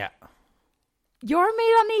behaviour? Yeah. You're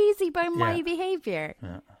made uneasy by my behaviour?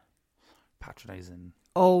 Yeah. Patronising.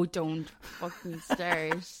 Oh, don't fucking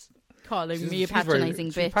start calling me a patronising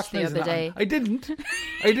bitch the other day. I didn't.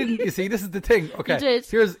 You see, this is the thing. Okay. You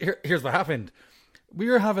did. Here's what happened. We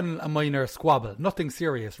were having a minor squabble. Nothing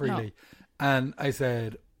serious, really. No. And I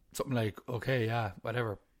said something like, okay, yeah,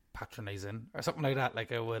 whatever, patronising, or something like that.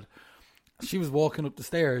 Like, I would. She was walking up the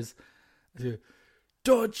stairs. I said,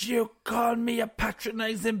 don't you call me a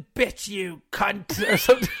patronising bitch, you cunt, or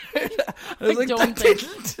something. I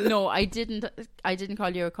was No, I didn't call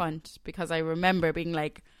you a cunt, because I remember being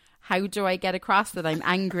like, how do I get across that I'm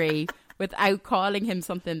angry without calling him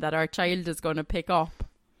something that our child is going to pick up?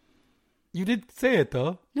 You did say it,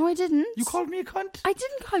 though. No, I didn't. You called me a cunt? I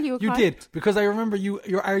didn't call you a cunt. You did, because I remember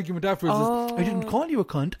your argument afterwards is, I didn't call you a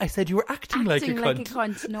cunt. I said you were acting like a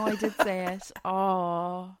cunt. No, I did say it.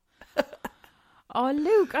 Oh,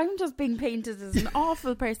 Luke, I'm just being painted as an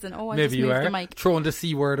awful person. Oh, I maybe just moved you are the mic. Throwing the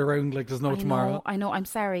C word around like there's no tomorrow. I know. I'm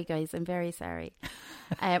sorry, guys. I'm very sorry.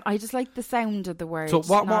 I just like the sound of the word. So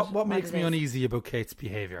what makes me uneasy about Kate's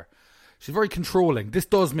behaviour? She's very controlling. This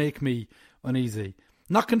does make me uneasy.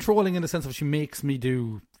 Not controlling in the sense of she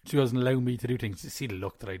doesn't allow me to do things. You see the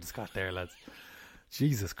look that I just got there, lads.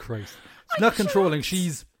 Jesus Christ. She's not controlling.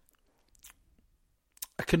 She's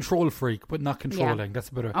a control freak, but not controlling. Yeah. That's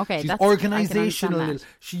better. Okay, she's organisational.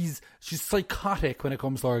 She's psychotic when it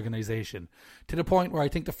comes to organisation. To the point where I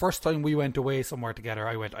think the first time we went away somewhere together,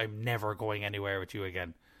 I went, I'm never going anywhere with you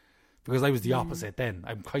again. Because I was the opposite then.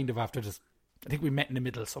 I'm kind of after just, I think we met in the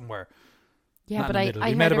middle somewhere. Yeah, but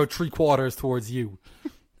I met about 3/4 towards you.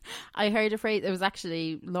 I heard a phrase. It was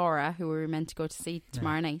actually Laura, who we were meant to go to see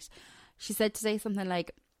tomorrow night. She said to say something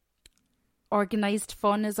like, organised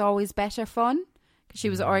fun is always better fun. She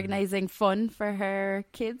was organising fun for her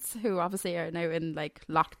kids, who obviously are now in like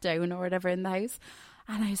lockdown or whatever in the house.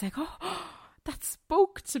 And I was like, oh, that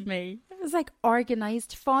spoke to me. It was like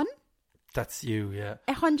organised fun. That's you, yeah.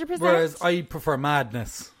 100%. Whereas I prefer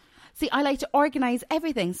madness. See, I like to organise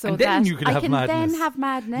everything so And then that you can I have can madness. then have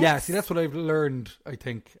madness. Yeah, see, that's what I've learned, I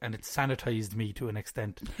think, and it's sanitized me to an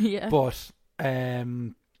extent. Yeah. But,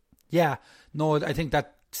 yeah, no, I think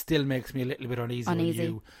that still makes me a little bit uneasy. When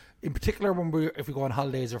you, in particular, if we go on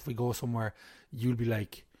holidays or if we go somewhere, you'll be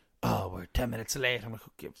like, oh, we're 10 minutes late. I'm like,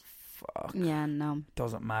 who gives a fuck? Yeah, no.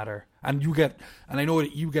 Doesn't matter. And I know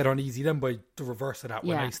that you get uneasy then by the reverse of that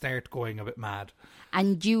when I start going a bit mad.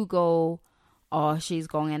 And you go, oh, she's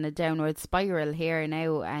going in a downward spiral here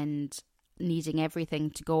now and needing everything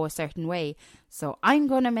to go a certain way. So I'm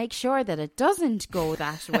going to make sure that it doesn't go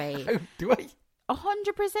that way. How do I?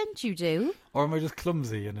 100% you do. Or am I just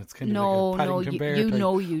clumsy and it's kind of No, like a Paddington Bear you type?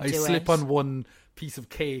 know you do I slip on one piece of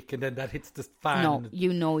cake and then that hits the fan. No,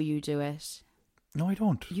 you know you do it. No, I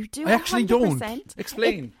don't. You do. I actually 100%. don't.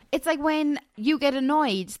 Explain. It's like when you get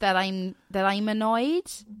annoyed that I'm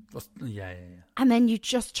annoyed, Yeah. and then you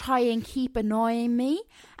just try and keep annoying me,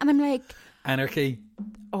 and I'm like, Anarchy.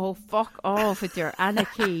 oh, fuck off with your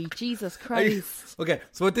anarchy. Jesus Christ. Okay,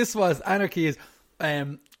 so what this was, anarchy is,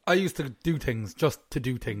 I used to do things just to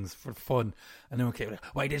do things for fun, and then okay,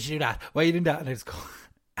 why did you do that? Why are you doing that? And I just go,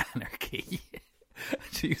 anarchy.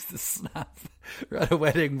 She used to snap. We were at a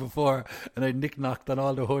wedding before, and I knocked on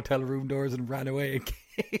all the hotel room doors and ran away, and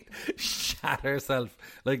Kate shat herself,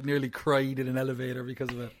 like nearly cried in an elevator because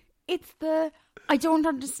of it. It's I don't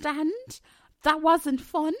understand. That wasn't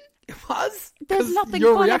fun. It was. There's nothing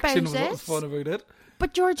your fun reaction about was what it. was fun about it.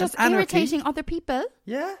 But you're just That's anarchy. irritating other people.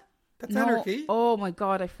 Yeah, that's No. anarchy. Oh my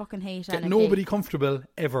God, I fucking hate Get anarchy. nobody comfortable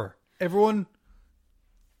ever. Everyone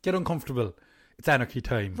get uncomfortable. It's anarchy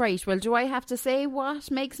time. Right, well, do I have to say what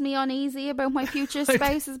makes me uneasy about my future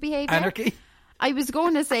spouse's behaviour? Anarchy. I was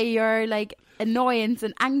going to say your like annoyance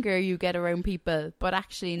and anger you get around people, but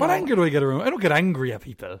actually no. What anger do I get around? I don't get angry at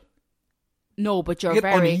people. No, but you're I get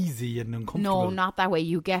very uneasy and uncomfortable. No, not that way.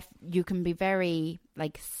 You can be very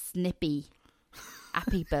like snippy at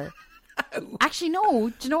people. Actually, no.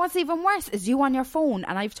 Do you know what's even worse? Is you on your phone,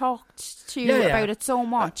 and I've talked to you about it so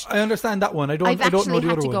much. I understand that one. I don't I've know actually the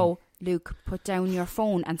had other to one. go, Luke, put down your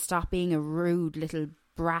phone and stop being a rude little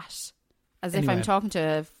brat, as if I'm Anyway. talking to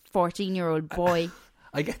a 14-year-old boy.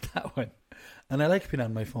 I get that one. And I like being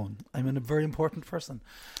on my phone. I'm a very important person.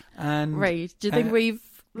 And Right? Do you think we've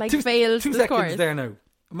like two failed seconds this course? there now.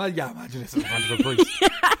 Well, yeah, imagine this. A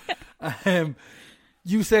priest.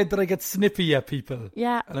 You said that I get snippy at people.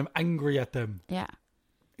 Yeah, And I'm angry at them. yeah.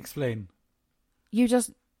 Explain.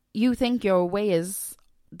 You think your way is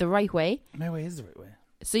the right way. My way is the right way.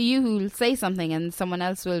 So you will say something and someone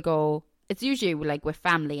else will go, it's usually like with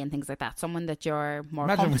family and things like that, someone that you're more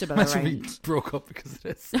comfortable imagine we around. broke up because of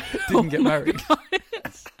this. Didn't get married.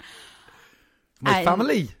 My And-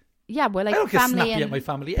 family. Yeah, well, like I don't get family snappy and at my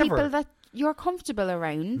family people ever. that you're comfortable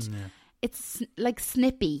around. Yeah. It's like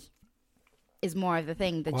snippy is more of the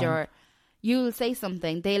thing that Go on. you'll say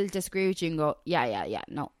something, they'll disagree with you and go, yeah,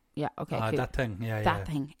 no, yeah, okay, cool. That thing. Yeah, That yeah.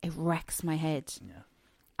 thing, it wrecks my head. Yeah.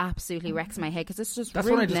 Absolutely wrecks my head because it's just That's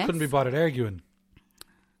rudeness. when I just couldn't be bothered arguing.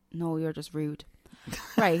 No, you're just rude.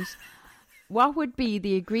 Right. What would be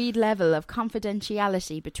the agreed level of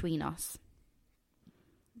confidentiality between us?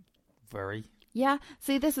 Very. Yeah.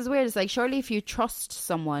 See, this is weird. It's like, surely if you trust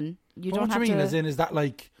someone, you Well, don't what have do you mean? to... As in, is that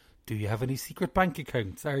like, do you have any secret bank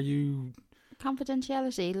accounts? Are you...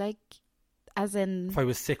 Confidentiality, like, as in... If I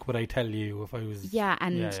was sick, would I tell you? If I was... Yeah,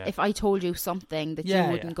 and if I told you something that Yeah,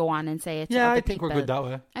 you wouldn't yeah. go on and say it to Yeah, other I think people. we're good that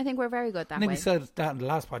way. I think we're very good that I think way. we said that in the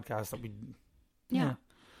last podcast that we... Yeah.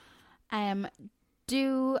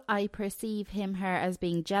 Do I perceive him, her as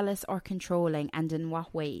being jealous or controlling, and in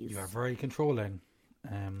what ways? You are very controlling.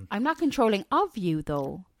 I'm not controlling of you,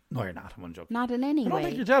 though. No, you're not. I'm on joke. Not in any I don't way.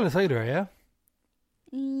 think you're jealous either, are you?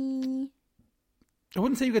 Mm, I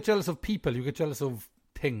wouldn't say you get jealous of people. You get jealous of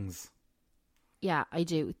things. yeah, I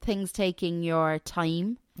do. Things taking your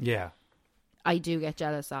time, Yeah. I do get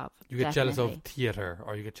jealous of. You get jealous definitely. of theatre,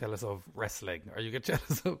 or you get jealous of wrestling, or you get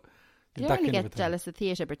jealous of... I don't that really kind of a get thing. jealous of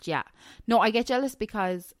theatre, but yeah. No, I get jealous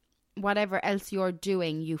because whatever else you're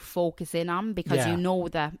doing, you focus in on because Yeah. you know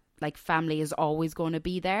that like family is always going to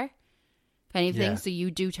be there kind of thing. Yeah. So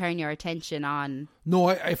you do turn your attention on. No,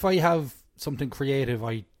 if I have something creative,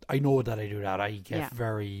 I know that I do that. I get Yeah.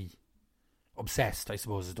 very obsessed, I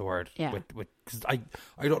suppose is the word. Yeah. With because I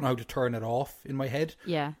don't know how to turn it off in my head.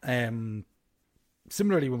 Yeah.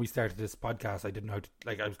 Similarly, when we started this podcast, I didn't know how to,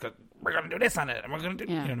 like, we're going to do this on it, and we're going to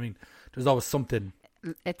do, Yeah. you know what I mean? There's always something.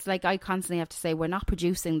 it's like I constantly have to say, we're not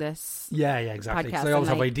producing this. Yeah, exactly. Because podcast, I always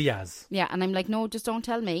and have ideas. Yeah, and I'm like, no, just don't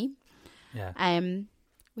tell me. Yeah.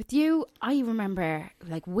 With you, I remember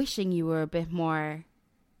like wishing you were a bit more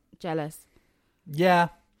jealous. Yeah.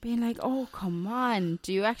 Being like, oh, come on.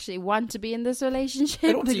 Do you actually want to be in this relationship?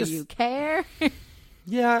 I don't think Do you care?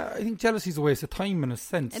 Yeah, I think jealousy is a waste of time in a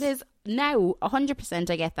sense. It is. Now, 100%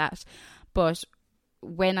 I get that. But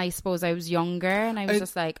when I suppose I was younger and I was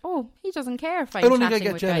just like, oh, he doesn't care if I'm don't think I chatting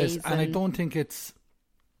get with jealous, guys. and I don't think it's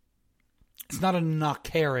not a not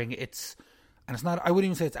caring. It's not. I wouldn't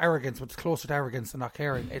even say it's arrogance, but it's closer to arrogance than not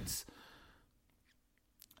caring. It's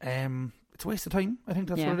a waste of time. I think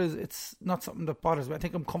that's what it is. It's not something that bothers me. I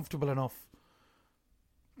think I'm comfortable enough.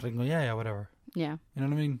 So I can go, yeah, whatever. Yeah. You know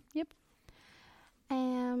what I mean? Yep.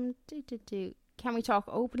 Can we talk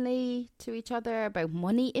openly to each other about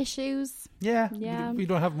money issues? Yeah. Yeah. We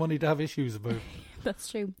don't have money to have issues about. That's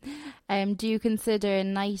true. Do you consider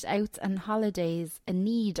night outs and holidays a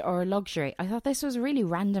need or a luxury? I thought this was a really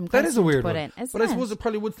random question That is a weird to put one. in, isn't But I it? suppose it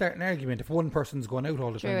probably would start an argument if one person's going out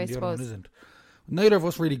all the True, time I and the other one suppose. isn't. Neither of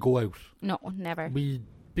us really go out. No, never. We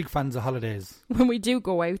big fans of holidays. When we do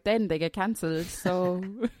go out, then they get cancelled. So,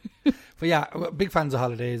 But yeah, big fans of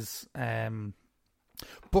holidays.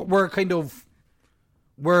 But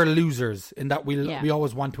we're losers in that we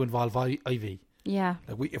always want to involve Ivy. yeah,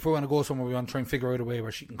 Like if we want to go somewhere, we want to try and figure out a way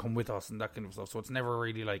where she can come with us and that kind of stuff. So it's never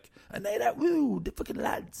really like a night out, woo, the fucking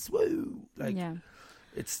lads, woo. Like yeah.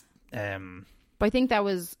 it's But I think that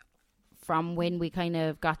was from when we kind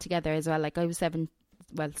of got together as well. Like I was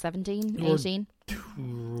 17, You're 18.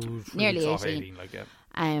 Nearly off 18. like,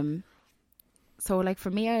 yeah. So like for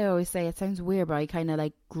me, I always say it sounds weird, but I kind of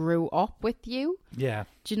like grew up with you. Yeah.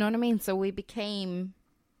 Do you know what I mean? So we became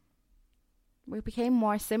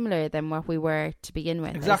more similar than what we were to begin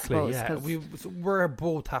with. Exactly. I suppose, Yeah. 'cause- We're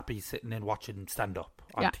both happy sitting and watching stand up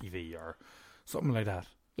on Yeah. TV or something like that.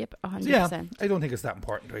 Yep, So 100%. yeah, I don't think it's that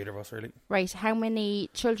important to either of us really. Right. How many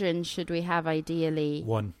children should we have ideally?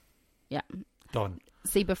 One. Yeah. Done.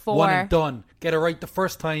 See, One and done. Get it right the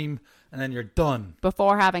first time, and then you're done.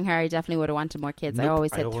 before having her, I definitely would have wanted more kids. I Nope,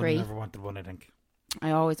 always said I 3. never wanted one, I think. I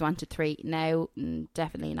always wanted 3. Now,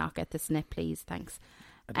 definitely not. Get the snip, please. Thanks.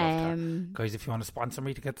 I'd love that. Guys, if you want to sponsor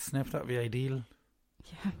me to get the snip, that would be ideal.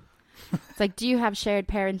 Yeah. It's like, do you have shared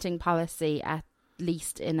parenting policy at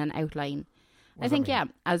least in an outline? What I does think, that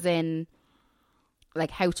mean? yeah. As in, like,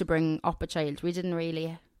 how to bring up a child. We didn't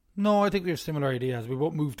really... No, I think we have similar ideas. We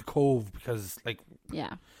won't move to Cove because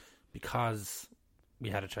we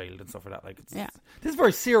had a child and stuff like that. Like, this is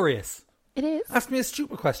very serious. It is. Ask me a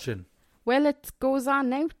stupid question. Well, it goes on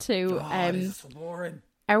now to... This is so boring.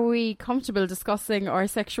 Are we comfortable discussing our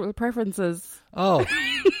sexual preferences Oh.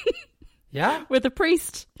 Yeah? with a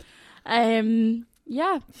priest?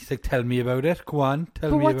 Yeah. He's like, tell me about it. Go on,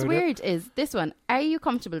 tell But me what's about it. weird is this one. Are you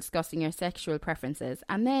comfortable discussing your sexual preferences?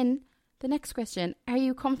 And then the next question, are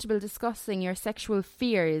you comfortable discussing your sexual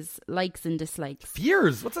fears, likes and dislikes?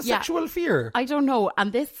 Fears? What's a sexual fear? I don't know.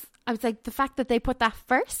 And this, I was like, the fact that they put that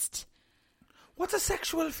first, What's a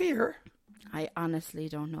sexual fear? I honestly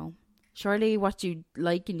don't know. Surely what you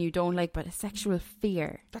like and you don't like, but a sexual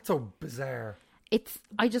fear. That's so bizarre.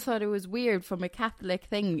 I just thought it was weird from a Catholic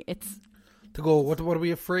thing. To go, what are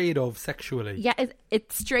we afraid of sexually? Yeah,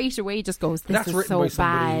 it straight away just goes, this That's is written by so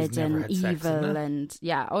somebody who's bad never and had sex, isn't evil it? and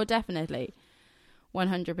yeah, oh definitely.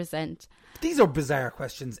 100%. These are bizarre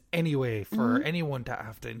questions anyway for Mm-hmm. anyone to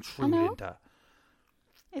have to intrude know. into.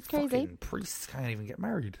 It's crazy. Fucking priests can't even get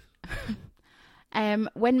married.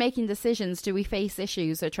 When making decisions, do we face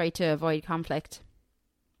issues or try to avoid conflict?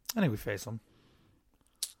 I think we face them.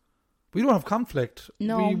 We don't have conflict.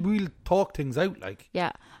 No. We'll talk things out like.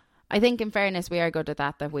 Yeah. I think in fairness we are good at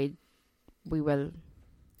that we will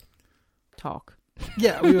talk.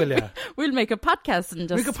 Yeah, we will, yeah. We'll make a podcast and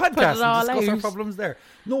just Make a put podcast it all and discuss out. our problems there.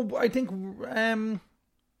 No, but I think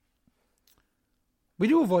we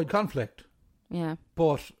do avoid conflict, Yeah.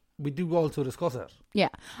 but we do also discuss it. Yeah.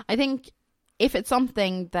 I think if it's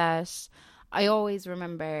something that I always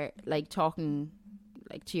remember like talking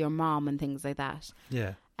like to your mom and things like that.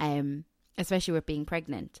 Yeah. Especially with being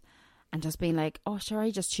pregnant and just being like, oh sure,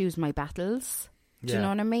 I just choose my battles. Do you know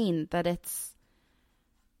what I mean? That it's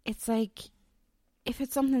like if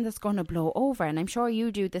it's something that's going to blow over, and I'm sure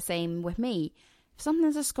you do the same with me, if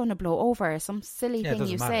something's just going to blow over, some silly thing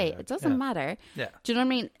you say, it doesn't matter. Yeah. Do you know what I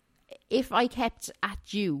mean? If I kept at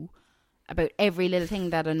you about every little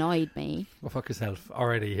thing that annoyed me. Well, fuck yourself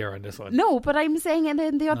already here on this one. No, but I'm saying it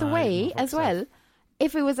in the other No, way fuck as well. yourself.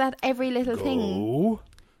 If it was at every little thing. Go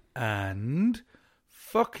and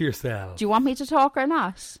fuck yourself. Do you want me to talk or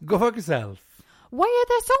not? Go fuck yourself. Why are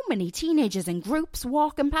there so many teenagers in groups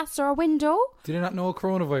walking past our window? Do you not know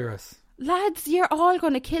coronavirus? Lads, you're all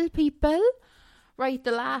going to kill people. Right,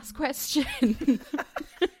 the last question.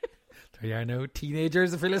 There you are now,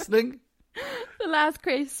 teenagers, if you're listening. The last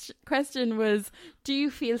question was, do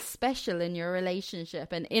you feel special in your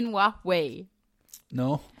relationship, and in what way?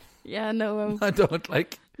 No. Yeah, no. I don't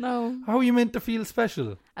No. How are you meant to feel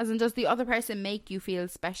special? As in, does the other person make you feel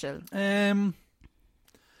special?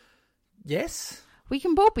 Yes. We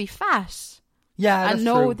can both be fat. Yeah, that's and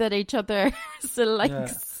know true. that each other still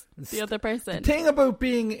likes the other person. The thing about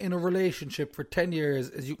being in a relationship for 10 years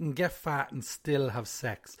is you can get fat and still have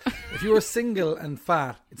sex. If you are single and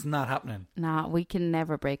fat, it's not happening. Nah, we can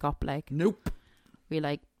never break up. Nope. We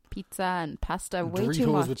like pizza and pasta way Doritos too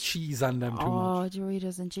much. with cheese on them too much. Oh,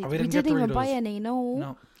 Doritos and cheese. Oh, we we didn't even Doritos. buy any,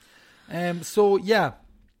 no. So, yeah.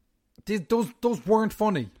 Those weren't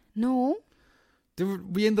funny. No.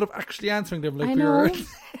 We ended up actually answering them like I we know. were...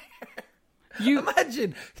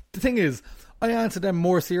 Imagine. The thing is, I answered them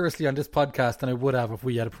more seriously on this podcast than I would have if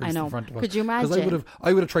we had a priest in front of us. Could you imagine? Because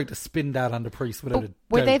I would have tried to spin that on the priest without a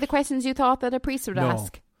Were doubt. they the questions you thought that a priest would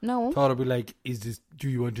ask? No. Thought it'd be like, do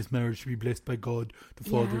you want this marriage to be blessed by God, the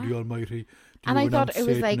Father, the Almighty? And I thought it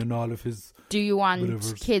was Satan like, and all of his do you want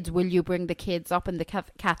whatevers. kids? Will you bring the kids up in the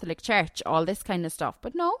Catholic Church? All this kind of stuff.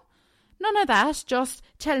 But no, none of that. Just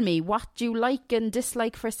tell me what you like and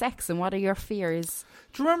dislike for sex and what are your fears.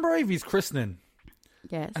 Do you remember Ivy's christening?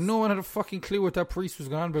 Yes. And no one had a fucking clue what that priest was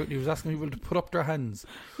going on about. And he was asking people to put up their hands.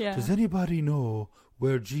 Yeah. Does anybody know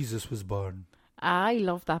where Jesus was born? I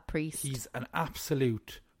love that priest. He's an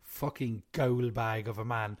absolute fucking gowl bag of a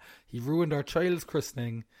man. He ruined our child's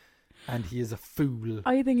christening and he is a fool.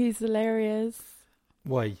 I think he's hilarious.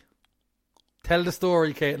 Why? Tell the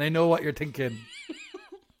story, Kate, and I know what you're thinking.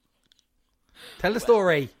 Tell the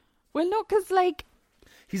story. Well, no, because like...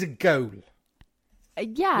 He's a gowl.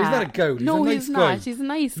 Yeah. He's not a goat. He's no, a nice he's guy. not. He's a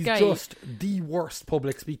nice He's guy. just the worst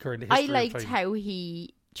public speaker in the history I liked of time. how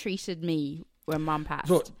he treated me when Mom passed.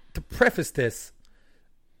 So, to preface this,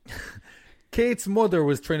 Kate's mother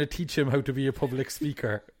was trying to teach him how to be a public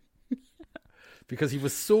speaker because he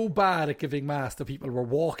was so bad at giving mass that people were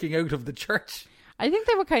walking out of the church. I think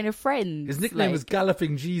they were kind of friends. His nickname was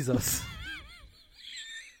Galloping Jesus.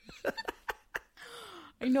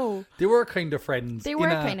 I know. They were kind of friends. They were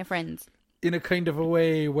kind of friends. In a kind of a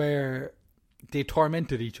way where they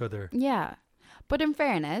tormented each other. Yeah. But in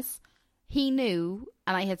fairness, he knew,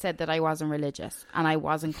 and I had said that I wasn't religious, and I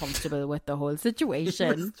wasn't comfortable with the whole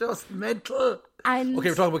situation. It's just mental. And Okay,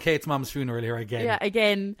 we're talking about Kate's mom's funeral here again. yeah,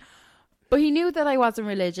 again. But he knew that I wasn't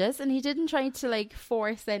religious, and he didn't try to like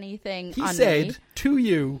force anything He on said me. to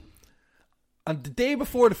you, on the day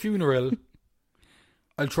before the funeral,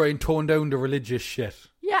 I'll try and tone down the religious shit.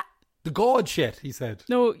 Yeah. The God shit, he said.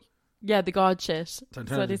 No, yeah, the God shit. I'll That's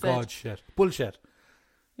turn what the he said. God shit. Bullshit.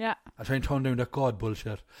 Yeah. I'll try and tone down that God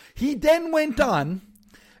bullshit. He then went on,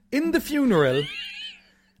 in the funeral,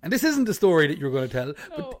 and this isn't the story that you're going to tell,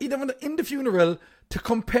 but he then went in the funeral to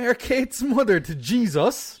compare Kate's mother to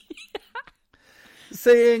Jesus,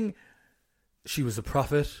 saying she was a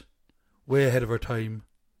prophet, way ahead of her time,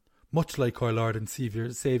 much like our Lord and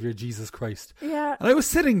Saviour Jesus Christ. Yeah. And I was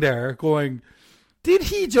sitting there going, did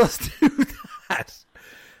he just do that?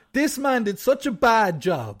 This man did such a bad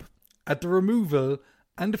job at the removal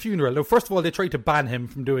and the funeral. Now, first of all, they tried to ban him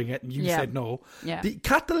from doing it, and you said no. Yeah. The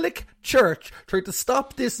Catholic Church tried to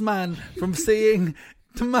stop this man from saying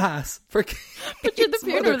the mass for But at the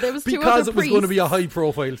funeral, there was two because other it was going to be a priests.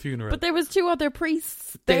 high-profile funeral. But there was two other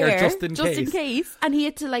priests There, there, just in case, and he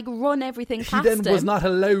had to like run everything he past then them. was not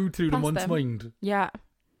allowed to, the Past month's them. mind. Yeah,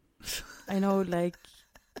 I know, like,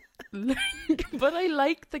 but I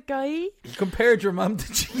like the guy. He compared your mum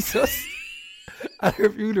to Jesus at her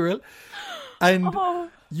funeral, and Oh,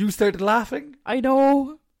 you started laughing. I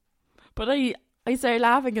know, but I started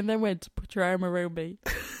laughing and then went, "Put your arm around me,"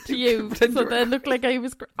 to you. Pretend So you're- then looked like I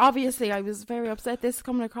was obviously I was very upset. This is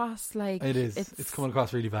coming across like It is. It's coming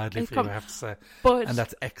across really badly it's for you, I have to say. But And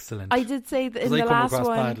that's excellent. I did say that in 'Cause I the come last across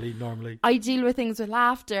one, badly normally. I deal with things with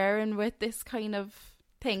laughter and with this kind of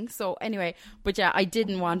thing. So anyway, but yeah, I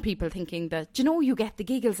didn't want people thinking that, you know, you get the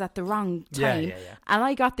giggles at the wrong time. Yeah. And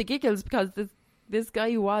I got the giggles because this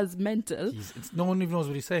guy was mental. No one even knows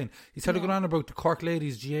what he's saying. He's had to No. go on about the Cork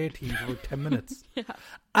Ladies GA team for about 10 minutes. Yeah.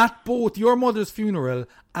 At both your mother's funeral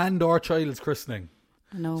and our child's christening.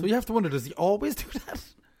 I know. So you have to wonder, does he always do that?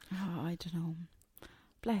 Oh, I don't know.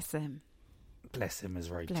 Bless him. Bless him is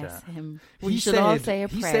right, Bless yeah. him. We should all say a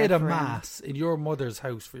prayer. He said a for him. mass in your mother's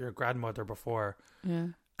house for your grandmother before, Yeah.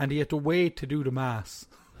 and he had to wait to do the mass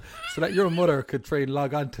so that your mother could try and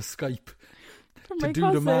log on to Skype For to my do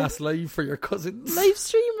cousin. the mass live for your cousins. Live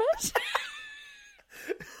stream it.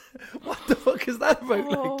 What the fuck is that about?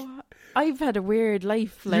 Like, Oh, I've had a weird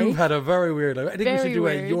life. Like. you've had a very weird life. I think we Very should do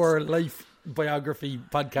a weird. your life biography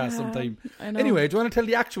podcast Yeah, sometime. I know. Anyway, do you want to tell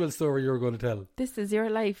the actual story you were going to tell? This is your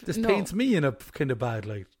life. This No. paints me in a kind of bad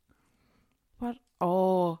light. What?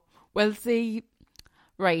 Oh, well, see,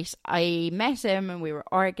 right. I met him and we were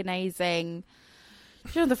organising.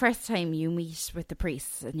 You know, the first time you meet with the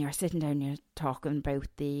priests and you're sitting down, you're talking about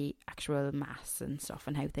the actual mass and stuff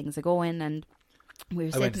and how things are going. And we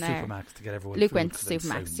were I went to sitting there. Supermax to get everyone Luke food went to 'cause I'm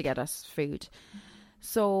Supermax sound. to get us food.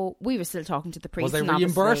 So we were still talking to the priest. Was I and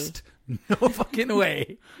obviously- reimbursed? No fucking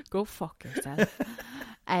way. Go fuck yourself.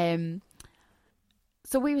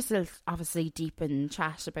 So we were still obviously deep in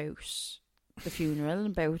chat about the funeral,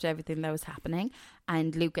 about everything that was happening,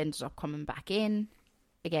 and Luke ended up coming back in.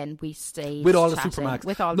 Again, we stayed With all the chatting, Supermax.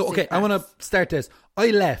 With all No, the okay, I Supermax. want to start this. I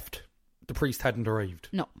left. The priest hadn't arrived.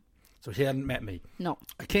 No, So he hadn't met me. no,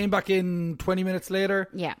 I came back in 20 minutes later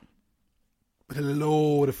yeah, with a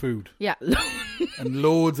load of food yeah, and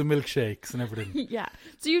loads of milkshakes and everything. yeah.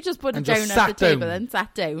 So you just put it And down just at the sat table down. and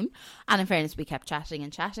sat down. And in fairness, we kept chatting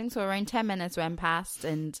and chatting. So around 10 minutes went past,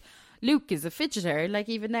 and Luke is a fidgeter. Like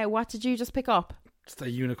even now, what did you just pick up? Just a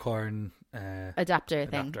unicorn. Adapter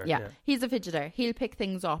thing. Adapter, Yeah. yeah. He's a fidgeter. He'll pick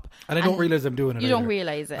things up. And I don't realise I'm doing it. You don't either.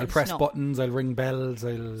 realise it. I'll press no. buttons, I'll ring bells,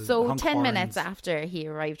 I'll So honk 10 minutes horns. after he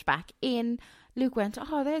arrived back in, Luke went,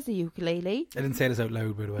 oh, there's a ukulele. I didn't say this out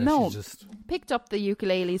loud, by the way. No. She's just... Picked up the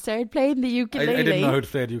ukulele, started playing the I ukulele. didn't know how to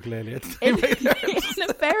play the ukulele at the in, time either. in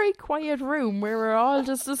a very quiet room where we're all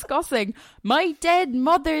just discussing my dead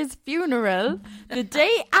mother's funeral the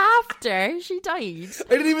day after she died.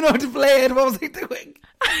 I didn't even know how to play it. What was I doing?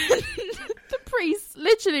 The priest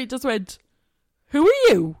literally just went, who are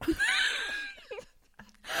you?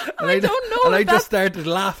 And I don't know And if I that's- just started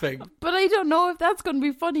laughing. But I don't know if that's going to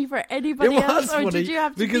be funny for anybody It else, was or funny did you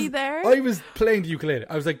have to because be there? I was playing the ukulele.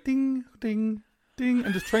 I was like ding, ding, ding,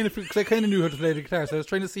 and just trying to because I kind of knew how to play the guitar, so I was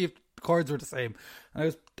trying to see if the chords were the same.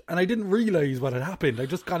 And I didn't realize what had happened. I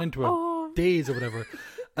just got into a daze or whatever.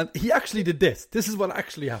 And he actually did this. This is what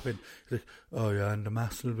actually happened. He's like, oh yeah, and the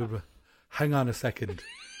mass. Blah, blah, blah. Hang on a second.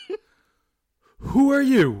 Who are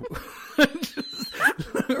you? Just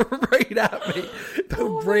right at me,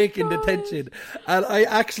 breaking the tension, and I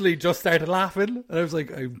actually just started laughing, and I was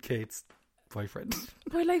like, "I'm Kate's boyfriend."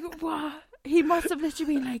 We're like, what? He must have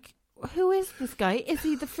literally been like, who is this guy? Is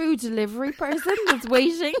he the food delivery person that's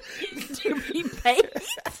waiting to be paid?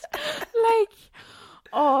 Like,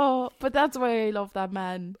 oh, but that's why I love that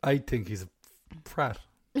man. I think he's a prat.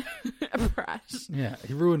 A brat. Yeah,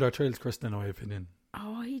 he ruined our child's christening, in my opinion.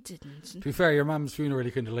 Oh, he didn't. To be fair, your mum's funeral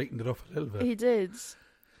really kind of lightened it up a little bit. He did.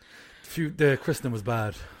 The christening was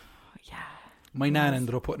bad. Yeah. My nan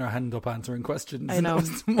ended up putting her hand up answering questions. I and know.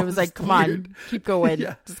 that It was like, most come weird. on, keep going.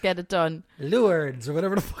 Yeah. Just get it done. Lourdes or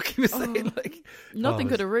whatever the fuck he was saying. Like, Nothing it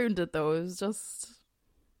could was- have ruined it, though. It was just...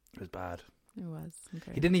 It was bad. It was.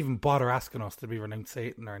 Okay. He didn't even bother asking us, did we renounce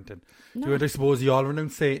Satan or anything? No. I suppose you all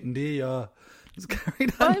renounce Satan, do you? Just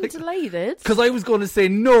carried on. I'm delighted. Because I was going to say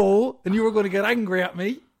no, and you were going to get angry at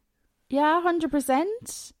me. Yeah,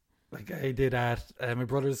 100%. Like I did at my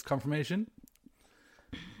brother's confirmation.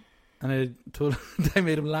 And I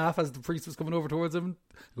made him laugh as the priest was coming over towards him.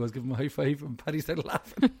 I was giving him a high five, and Paddy started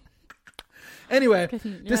laughing. Anyway, this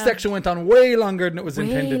Yeah. section went on way longer than it was Way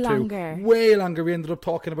intended longer. to. Way longer. We ended up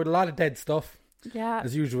talking about a lot of dead stuff, Yeah.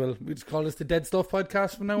 as usual. We just call this the Dead Stuff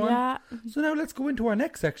podcast from now on. Yeah. So now let's go into our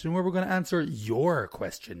next section where we're going to answer your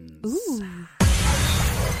questions. Ooh.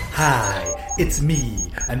 Hi, it's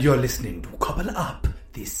me, and you're listening to Couple Up.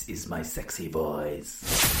 This is my sexy voice.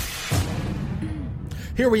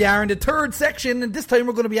 Here we are in the third section, and this time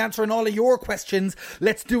we're going to be answering all of your questions.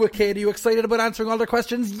 Let's do it, Kate. Are you excited about answering all their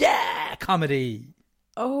questions? Yeah, comedy.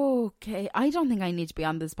 Okay. I don't think I need to be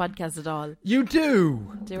on this podcast at all. You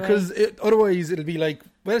do. Do I? Because otherwise it'll be like,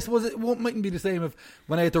 well, I suppose it mightn't be the same if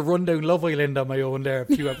when I had to run down Love Island on my own there a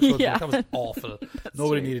few episodes. Yeah. That was awful.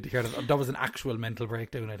 Nobody true. needed to hear that. That was an actual mental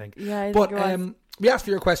breakdown, I think. Yeah, I but think it was. we asked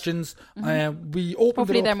for your questions. We opened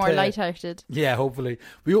Hopefully it up they're more to, lighthearted. Yeah, hopefully.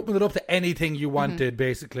 We opened it up to anything you wanted,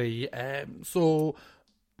 basically. So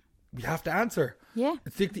we have to answer. Yeah.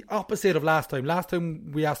 It's like the opposite of last time. Last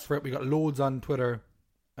time we asked for it, we got loads on Twitter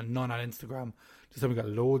and none on Instagram. This time we got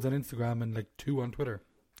loads on Instagram and like 2 on Twitter.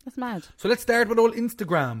 That's mad. So let's start with old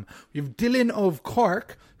Instagram. We have Dylan of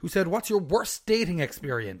Cork who said, what's your worst dating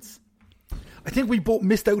experience? I think we both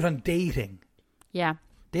missed out on dating. Yeah.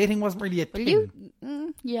 Dating wasn't really a Will thing.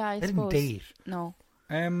 you? Yeah, I I didn't suppose. date. No.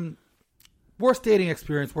 Worst dating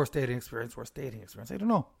experience. I don't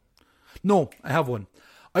know. No, I have one.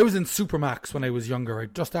 I was in Supermax when I was younger,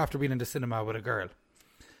 right? Just after being in the cinema with a girl.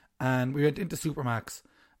 And we went into Supermax,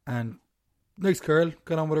 and nice girl,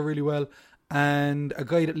 got on with her really well. And a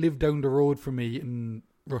guy that lived down the road from me in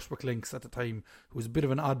Rushbrook Links at the time, who was a bit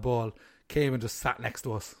of an oddball, came and just sat next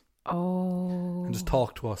to us. Oh. And just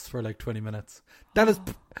talked to us for like 20 minutes. It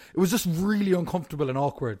was just really uncomfortable and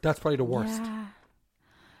awkward. That's probably the worst. Yeah.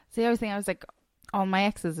 See, I was like, all my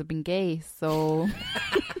exes have been gay, so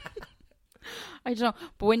I don't know.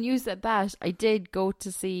 But when you said that, I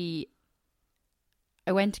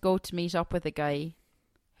went to go to meet up with a guy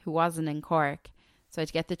who wasn't in Cork. So I had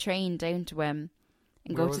to get the train down to him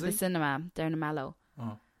and Where go was to the he? cinema down in Mallow.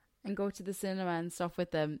 Oh. And go to the cinema and stuff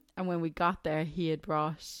with them. And when we got there, he had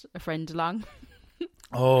brought a friend along.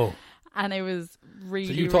 Oh. And it was really,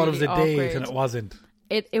 So you thought it was a awkward. date and it wasn't.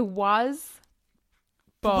 It was.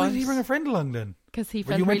 But Why did he bring a friend along then? because he Were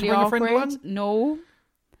felt you meant to really bring a friend awkward. along? No.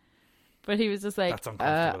 But he was just like, That's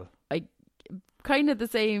uncomfortable. kind of the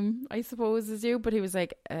same, I suppose, as you. But he was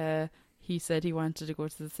like, he said he wanted to go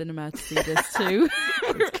to the cinema to see this too.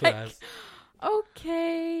 It's class.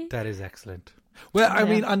 Okay. That is excellent. Well, I Yeah.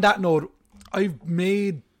 mean, on that note, I've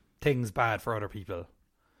made things bad for other people.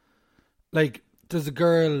 Like, there's a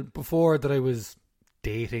girl before that I was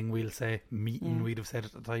dating, we'll say, meeting, Yeah. we'd have said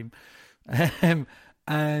at the time.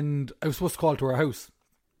 And I was supposed to call to her house.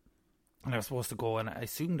 And I was supposed to go, and I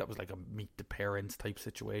assumed that was like a meet the parents type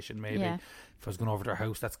situation, maybe. Yeah. If I was going over to her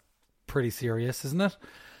house, that's pretty serious, isn't it?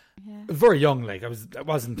 Yeah. Very young, like, I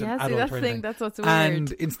wasn't an Yeah, see, adult that's or the anything. thing. That's what's weird.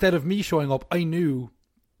 And instead of me showing up, I knew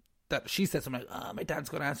that she said something like, my dad's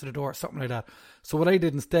going to answer the door, something like that. So what I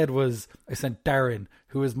did instead was I sent Darren,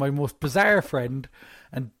 who is my most bizarre friend,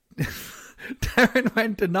 and Darren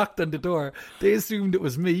went and knocked on the door. They assumed it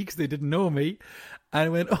was me because they didn't know me. And I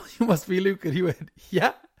went, oh, you must be Luke. And he went,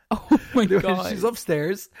 yeah. Oh my They went, God. she's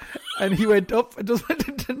upstairs. And he went up and just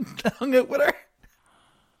went and hung out with her.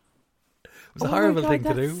 It was a Oh my horrible God, thing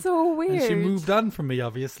to do. that's so weird. And she moved on from me,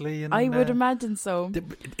 obviously. And, I would imagine so.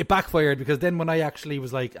 it backfired because then when I actually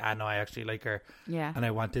was like, no, I actually like her, Yeah. and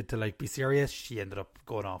I wanted to like be serious, she ended up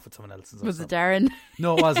going off with someone else. And Was stuff. it Darren?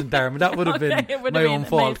 No, it wasn't Darren. That would have Okay, been it would my have own been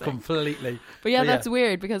fault amazing. completely. But yeah, But that's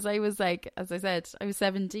weird because I was like, as I said, I was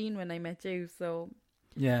 17 when I met you, so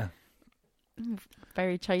Yeah.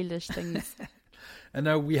 very childish things. And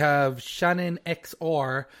now we have Shannon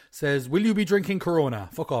XR says, will you be drinking Corona?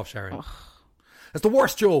 Fuck off, Sharon. That's the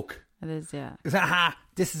worst joke. It is, yeah. It's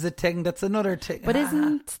this is a thing, that's another thing. But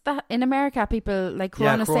isn't that in America? People like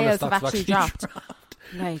Corona sales have stocks actually dropped.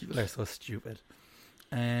 Like, People are so stupid.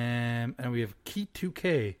 And we have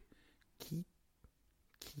Key2K. Key,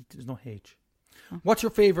 there's no H. What's your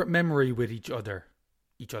favourite memory with each other?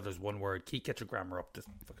 Each other's one word. Keith, get your grammar up to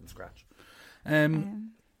fucking scratch.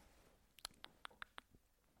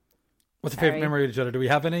 What's your favourite Sorry. memory with each other? Do we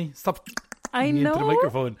have any? Stop I into the know.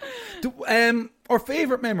 microphone. Our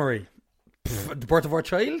favourite memory? The birth of our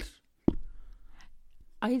child?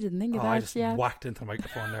 I didn't think of I that just yet. whacked into the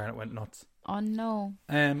microphone there and it went nuts. Oh no.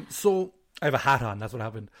 So I have a hat on. That's what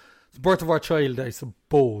happened. The birth of our child, I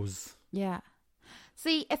suppose. Yeah.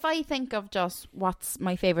 See, if I think of just what's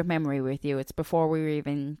my favourite memory with you, it's before we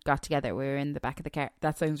even got together. We were in the back of the car.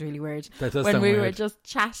 That sounds really weird. That does when sound we weird. were just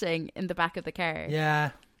chatting in the back of the car,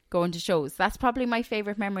 Yeah. going to shows. That's probably my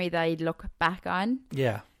favourite memory that I'd look back on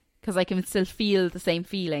Yeah. because I can still feel the same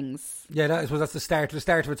feelings. Yeah, I suppose that's the start. The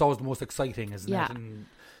start of it's always the most exciting, isn't Yeah. it? And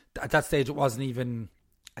at that stage, it wasn't even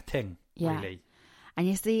a thing, Yeah. really. And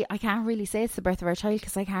you see, I can't really say it's the birth of our child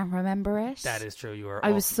because I can't remember it. That is true.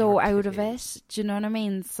 I was so out of it. Do you know what I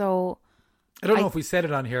mean? So, I don't know if we said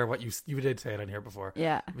it on here. What you did say it on here before.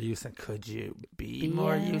 yeah. But you said, "Could you be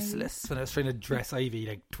more Yeah. useless?" When I was trying to dress Ivy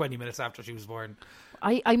like 20 minutes after she was born.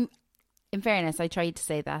 I'm in fairness, I tried to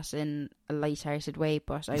say that in a light-hearted way,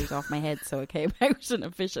 but I was off my head, so it came out in a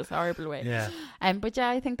vicious, horrible way. Yeah, But yeah,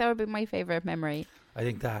 I think that would be my favourite memory. I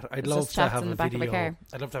think that I'd It's love just to chats have in a the back of a video. car.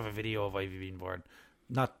 I'd love to have a video of Ivy being born.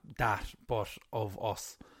 Not that, but of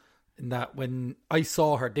us. In that when I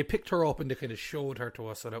saw her, they picked her up and they kind of showed her to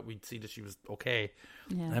us so that we'd see that she was okay.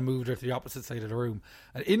 Yeah. And I moved her to the opposite side of the room.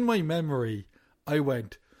 And in my memory, I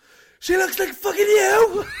went, "She looks like fucking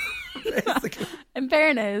you!" Basically. In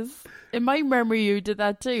fairness, in my memory, you did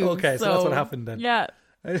that too. Okay, so that's what happened then. Yeah.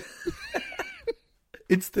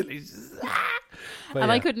 Instantly. But And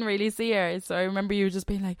yeah. I couldn't really see her, so I remember you just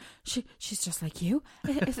being like, she's just like you?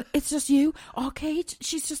 It's just you? Okay,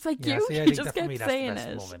 she's just like Yeah, you? see, I You think just that for kept me, that's the saying best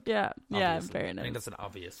it. moment. Yeah, yeah, in Obviously. I fairness. think that's an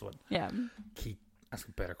obvious one. Yeah. Keep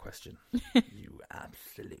asking a better question. You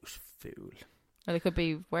absolute fool. Well, it could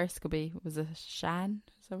be worse. Could be, was it Shan?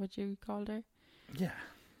 Is that what you called her? Yeah.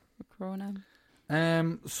 Corona.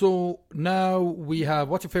 So now we have,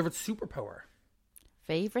 what's your favourite superpower?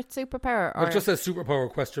 Favourite superpower? Or... It just says superpower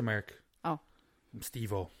question mark. Oh.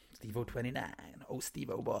 Steve-O. Steve-O 29. Oh,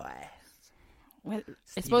 Steve-O boy. Well,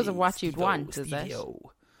 I suppose of what you'd want, is it?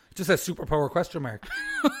 Stevie-O. It just says superpower question mark.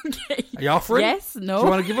 Okay. Are you offering? Yes, no. Do you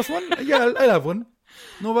want to give us one? Yeah, I'll have one.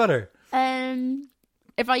 No matter.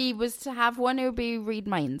 If I was to have one, it would be read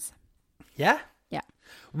minds. Yeah? Yeah.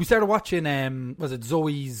 We started watching, was it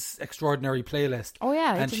Zoe's Extraordinary Playlist? Oh,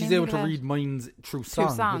 yeah. And she's able to read minds through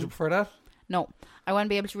song. Would you prefer that? No. I want to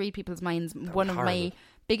be able to read people's minds. One of my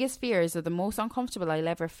biggest fears, or the most uncomfortable I'll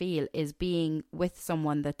ever feel, is being with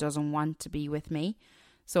someone that doesn't want to be with me.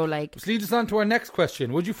 So, like... Which leads us on to our next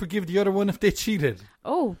question. Would you forgive the other one if they cheated?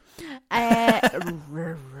 Oh. It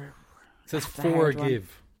says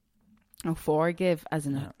forgive. Oh, forgive, as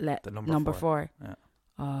in the number four. Yeah.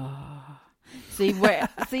 Oh. See,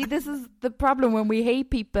 this is the problem when we hate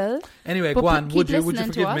people. Anyway, go on. Would you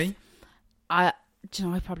forgive me? Do you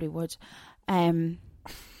know, I probably would. No.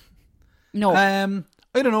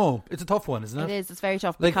 I don't know. It's a tough one, isn't it? It is. It's very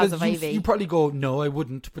tough because of Ivy. You probably go, no, I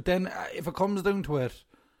wouldn't. But then if it comes down to it...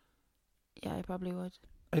 Yeah, I probably would.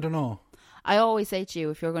 I don't know. I always say to you,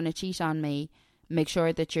 if you're going to cheat on me, make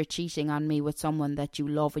sure that you're cheating on me with someone that you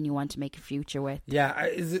love and you want to make a future with.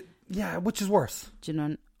 Yeah, which is worse? Do you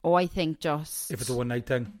know? Oh, I think just... If it's a one-night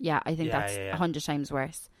thing? Yeah, I think that's 100 times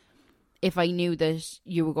worse. If I knew that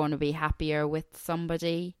you were going to be happier with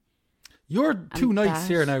somebody... You're too nice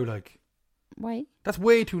here now, like... Why? That's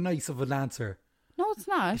way too nice of an answer. No, it's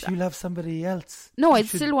not. If you love somebody else... No, I'd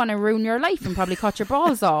still want to ruin your life and probably cut your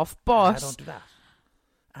balls off, but...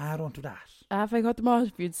 I don't do that. If I got them off,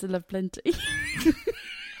 you'd still have plenty.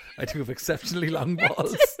 I do have exceptionally long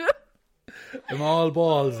balls. I'm all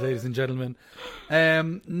balls, ladies and gentlemen.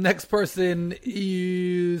 Next person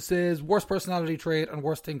says worst personality trait and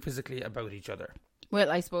worst thing physically about each other.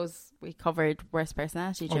 Well, I suppose we covered worst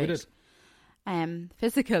personality trait. Oh, we did.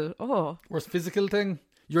 Physical. Oh, worst physical thing?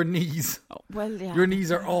 Your knees. Oh, well, yeah. Your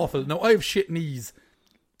knees are awful. No, I have shit knees,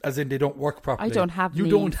 as in they don't work properly. I don't have knees.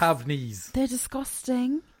 You don't have knees. They're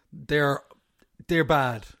disgusting. They're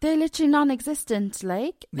bad. They're literally non-existent.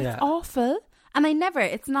 Like it's awful. And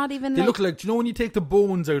it's not even they look like, do you know when you take the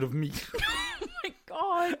bones out of meat? Oh my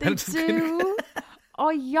God, they do.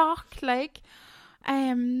 Oh, yuck. Like,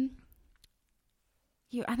 and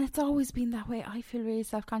it's always been that way. I feel really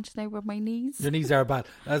self-conscious now with my knees. Your knees are bad.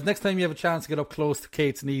 As next time you have a chance to get up close to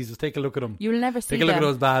Kate's knees, just take a look at them. You'll never see them. Take a look at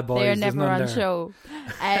those bad boys. They're never on show.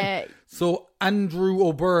 So, Andrew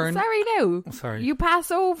O'Byrne. Sorry, no. Oh, sorry. You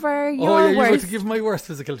pass over your worst. You're about to give my worst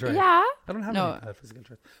physical trait. Yeah. I don't have any bad physical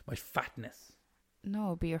traits. My fatness. No,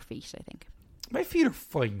 it'll be your feet, I think. My feet are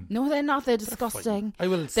fine. No, they're not. They're disgusting. I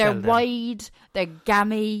will They're wide. They're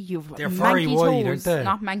gammy. They're very wide, aren't they?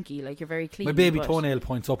 Not manky. Like, you're very clean. My baby toenail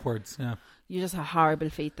points upwards. Yeah. You just have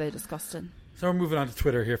horrible feet. They're disgusting. So we're moving on to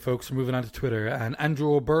Twitter here, folks. We're moving on to Twitter. And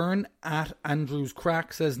Andrew O'Byrne at Andrew's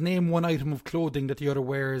Crack says, name one item of clothing that the other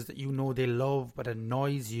wears that you know they love but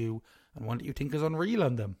annoys you and one that you think is unreal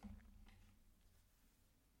on them.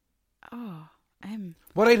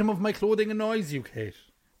 What item of my clothing annoys you, Kate?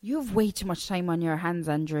 You have way too much time on your hands,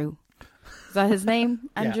 Andrew. Is that his name,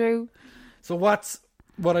 Andrew? Yeah. So what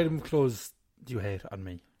item of clothes do you hate on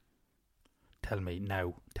me? Tell me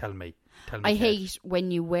now. Tell me. I hate when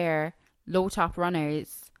you wear low top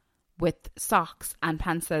runners with socks and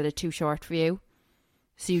pants that are too short for you.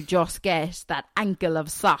 So you just get that ankle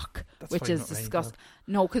of sock, which is disgusting.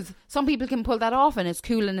 No, because some people can pull that off and it's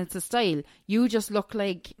cool and it's a style. You just look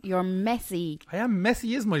like you're messy. I am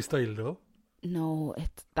messy is my style, though. No,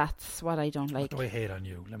 that's what I don't like. What do I hate on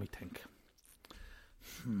you? Let me think.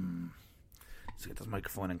 Let's get this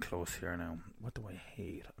microphone in close here now. What do I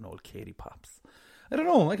hate on old Katie Pops? I don't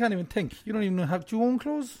know. I can't even think. You don't even have do you own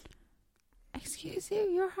clothes? Excuse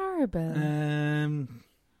you? You're horrible.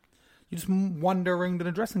 You just wander around in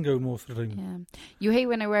a dressing gown most of the time. Yeah. You hate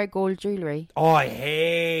when I wear gold jewellery. Oh, I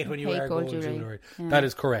hate when you wear gold jewellery. Yeah. That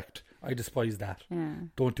is correct. I despise that. Yeah.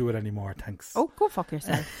 Don't do it anymore, thanks. Oh, go fuck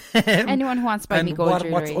yourself. Anyone who wants to buy me gold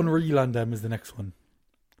jewellery. What's unreal on them is the next one.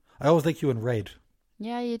 I always like you in red.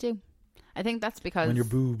 Yeah, you do. I think that's because... when your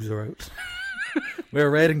boobs are out. Wear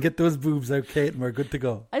red and get those boobs out, Kate, and we're good to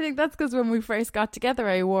go. I think that's because when we first got together,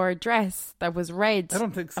 I wore a dress that was red. I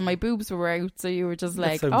don't think so. And my boobs were out, so you were just that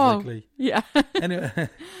like, sounds oh. likely. Yeah. Anyway.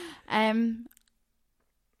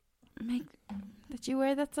 Did you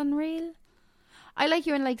wear that's unreal? I like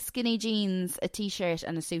you in like skinny jeans, a t-shirt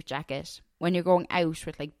and a suit jacket when you're going out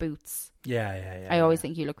with like boots. Yeah. I always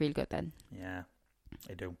think you look real good then. Yeah,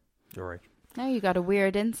 I do. You're right. Now you got a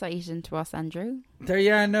weird insight into us, Andrew. There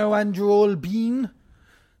you are now, Andrew Old Bean.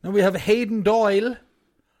 Now we have Hayden Doyle,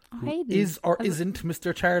 Oh, who Hayden. is or isn't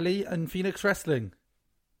Mr. Charlie in Phoenix Wrestling.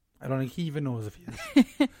 I don't think he even knows if he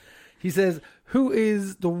is. He says, who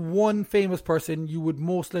is the one famous person you would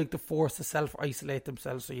most like to force to self-isolate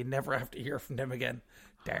themselves so you never have to hear from them again?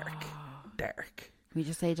 Dark. We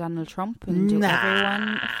just say Donald Trump and do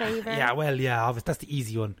everyone a favour. Yeah, well, yeah, obviously that's the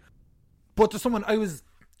easy one. But there's someone I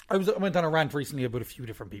went on a rant recently about a few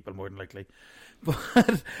different people, more than likely.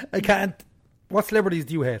 But I can't. What celebrities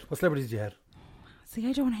do you hate? What celebrities do you hate? See,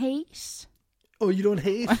 I don't hate. Oh, you don't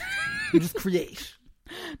hate? You just create.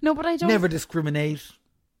 No, but I don't. Never discriminate.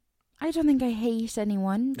 I don't think I hate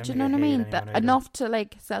anyone. Do you know what I mean? Enough to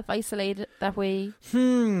like self-isolate that way.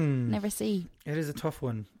 Never see. It is a tough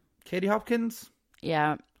one. Katie Hopkins?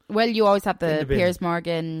 Yeah. Well, you always have the bin. Piers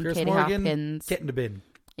Morgan, Katie Hopkins. Get in the bin.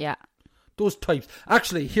 Yeah. Those types.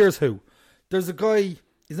 Actually, here's who. There's a guy,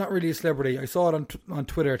 he's not really a celebrity. I saw it on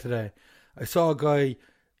Twitter today. I saw a guy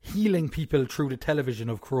healing people through the television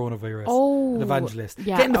of coronavirus. Oh. An evangelist.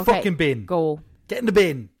 Yeah, Get in the fucking bin. Go. Get in the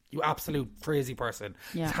bin. You absolute crazy person.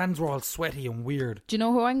 Yeah. His hands were all sweaty and weird. Do you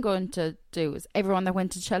know who I'm going to do? Is everyone that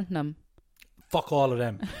went to Cheltenham. Fuck all of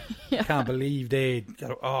them. Yeah. Can't believe they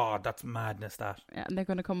got... Oh, that's madness, that. Yeah, and they're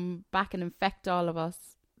going to come back and infect all of us.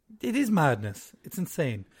 It is madness. It's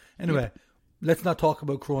insane. Anyway, let's not talk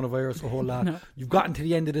about coronavirus a whole lot. No. You've gotten to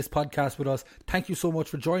the end of this podcast with us. Thank you so much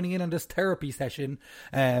for joining in on this therapy session.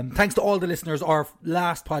 Thanks to all the listeners. Our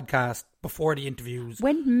last podcast before the interviews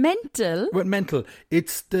went mental.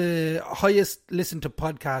 It's the highest listened to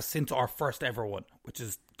podcast since our first ever one, which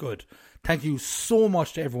is good. Thank you so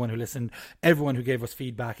much to everyone who listened, everyone who gave us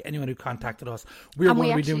feedback, anyone who contacted us. We're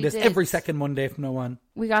going to be doing this every second Monday from now on.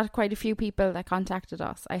 We got quite a few people that contacted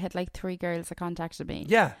us. I had like 3 girls that contacted me.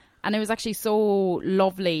 Yeah. And it was actually so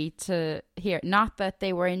lovely to hear. Not that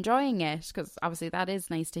they were enjoying it, because obviously that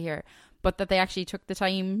is nice to hear, but that they actually took the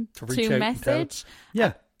time to message.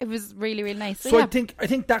 Yeah. It was really, really nice. So yeah. I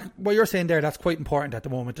think that what you're saying there, that's quite important at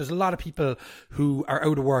the moment. There's a lot of people who are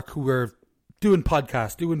out of work, who are doing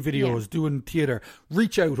podcasts, doing videos, doing theatre.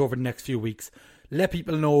 Reach out over the next few weeks. Let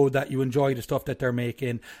people know that you enjoy the stuff that they're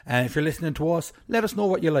making. And if you're listening to us, let us know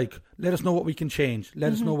what you like. Let us know what we can change.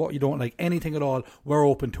 Let us know what you don't like. Anything at all, we're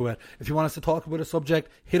open to it. If you want us to talk about a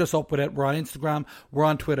subject, hit us up with it. We're on Instagram, we're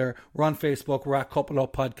on Twitter, we're on Facebook, we're at Couple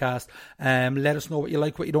Up Podcast. Let us know what you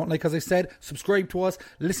like, what you don't like. As I said, subscribe to us.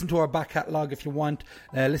 Listen to our back catalogue if you want.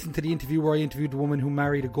 Listen to the interview where I interviewed the woman who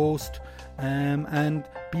married a ghost. And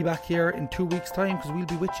be back here in 2 weeks' time, because we'll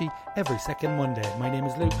be with you every second Monday. My name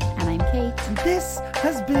is Luke. And I'm Kate. And this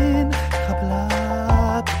has been Couple Up.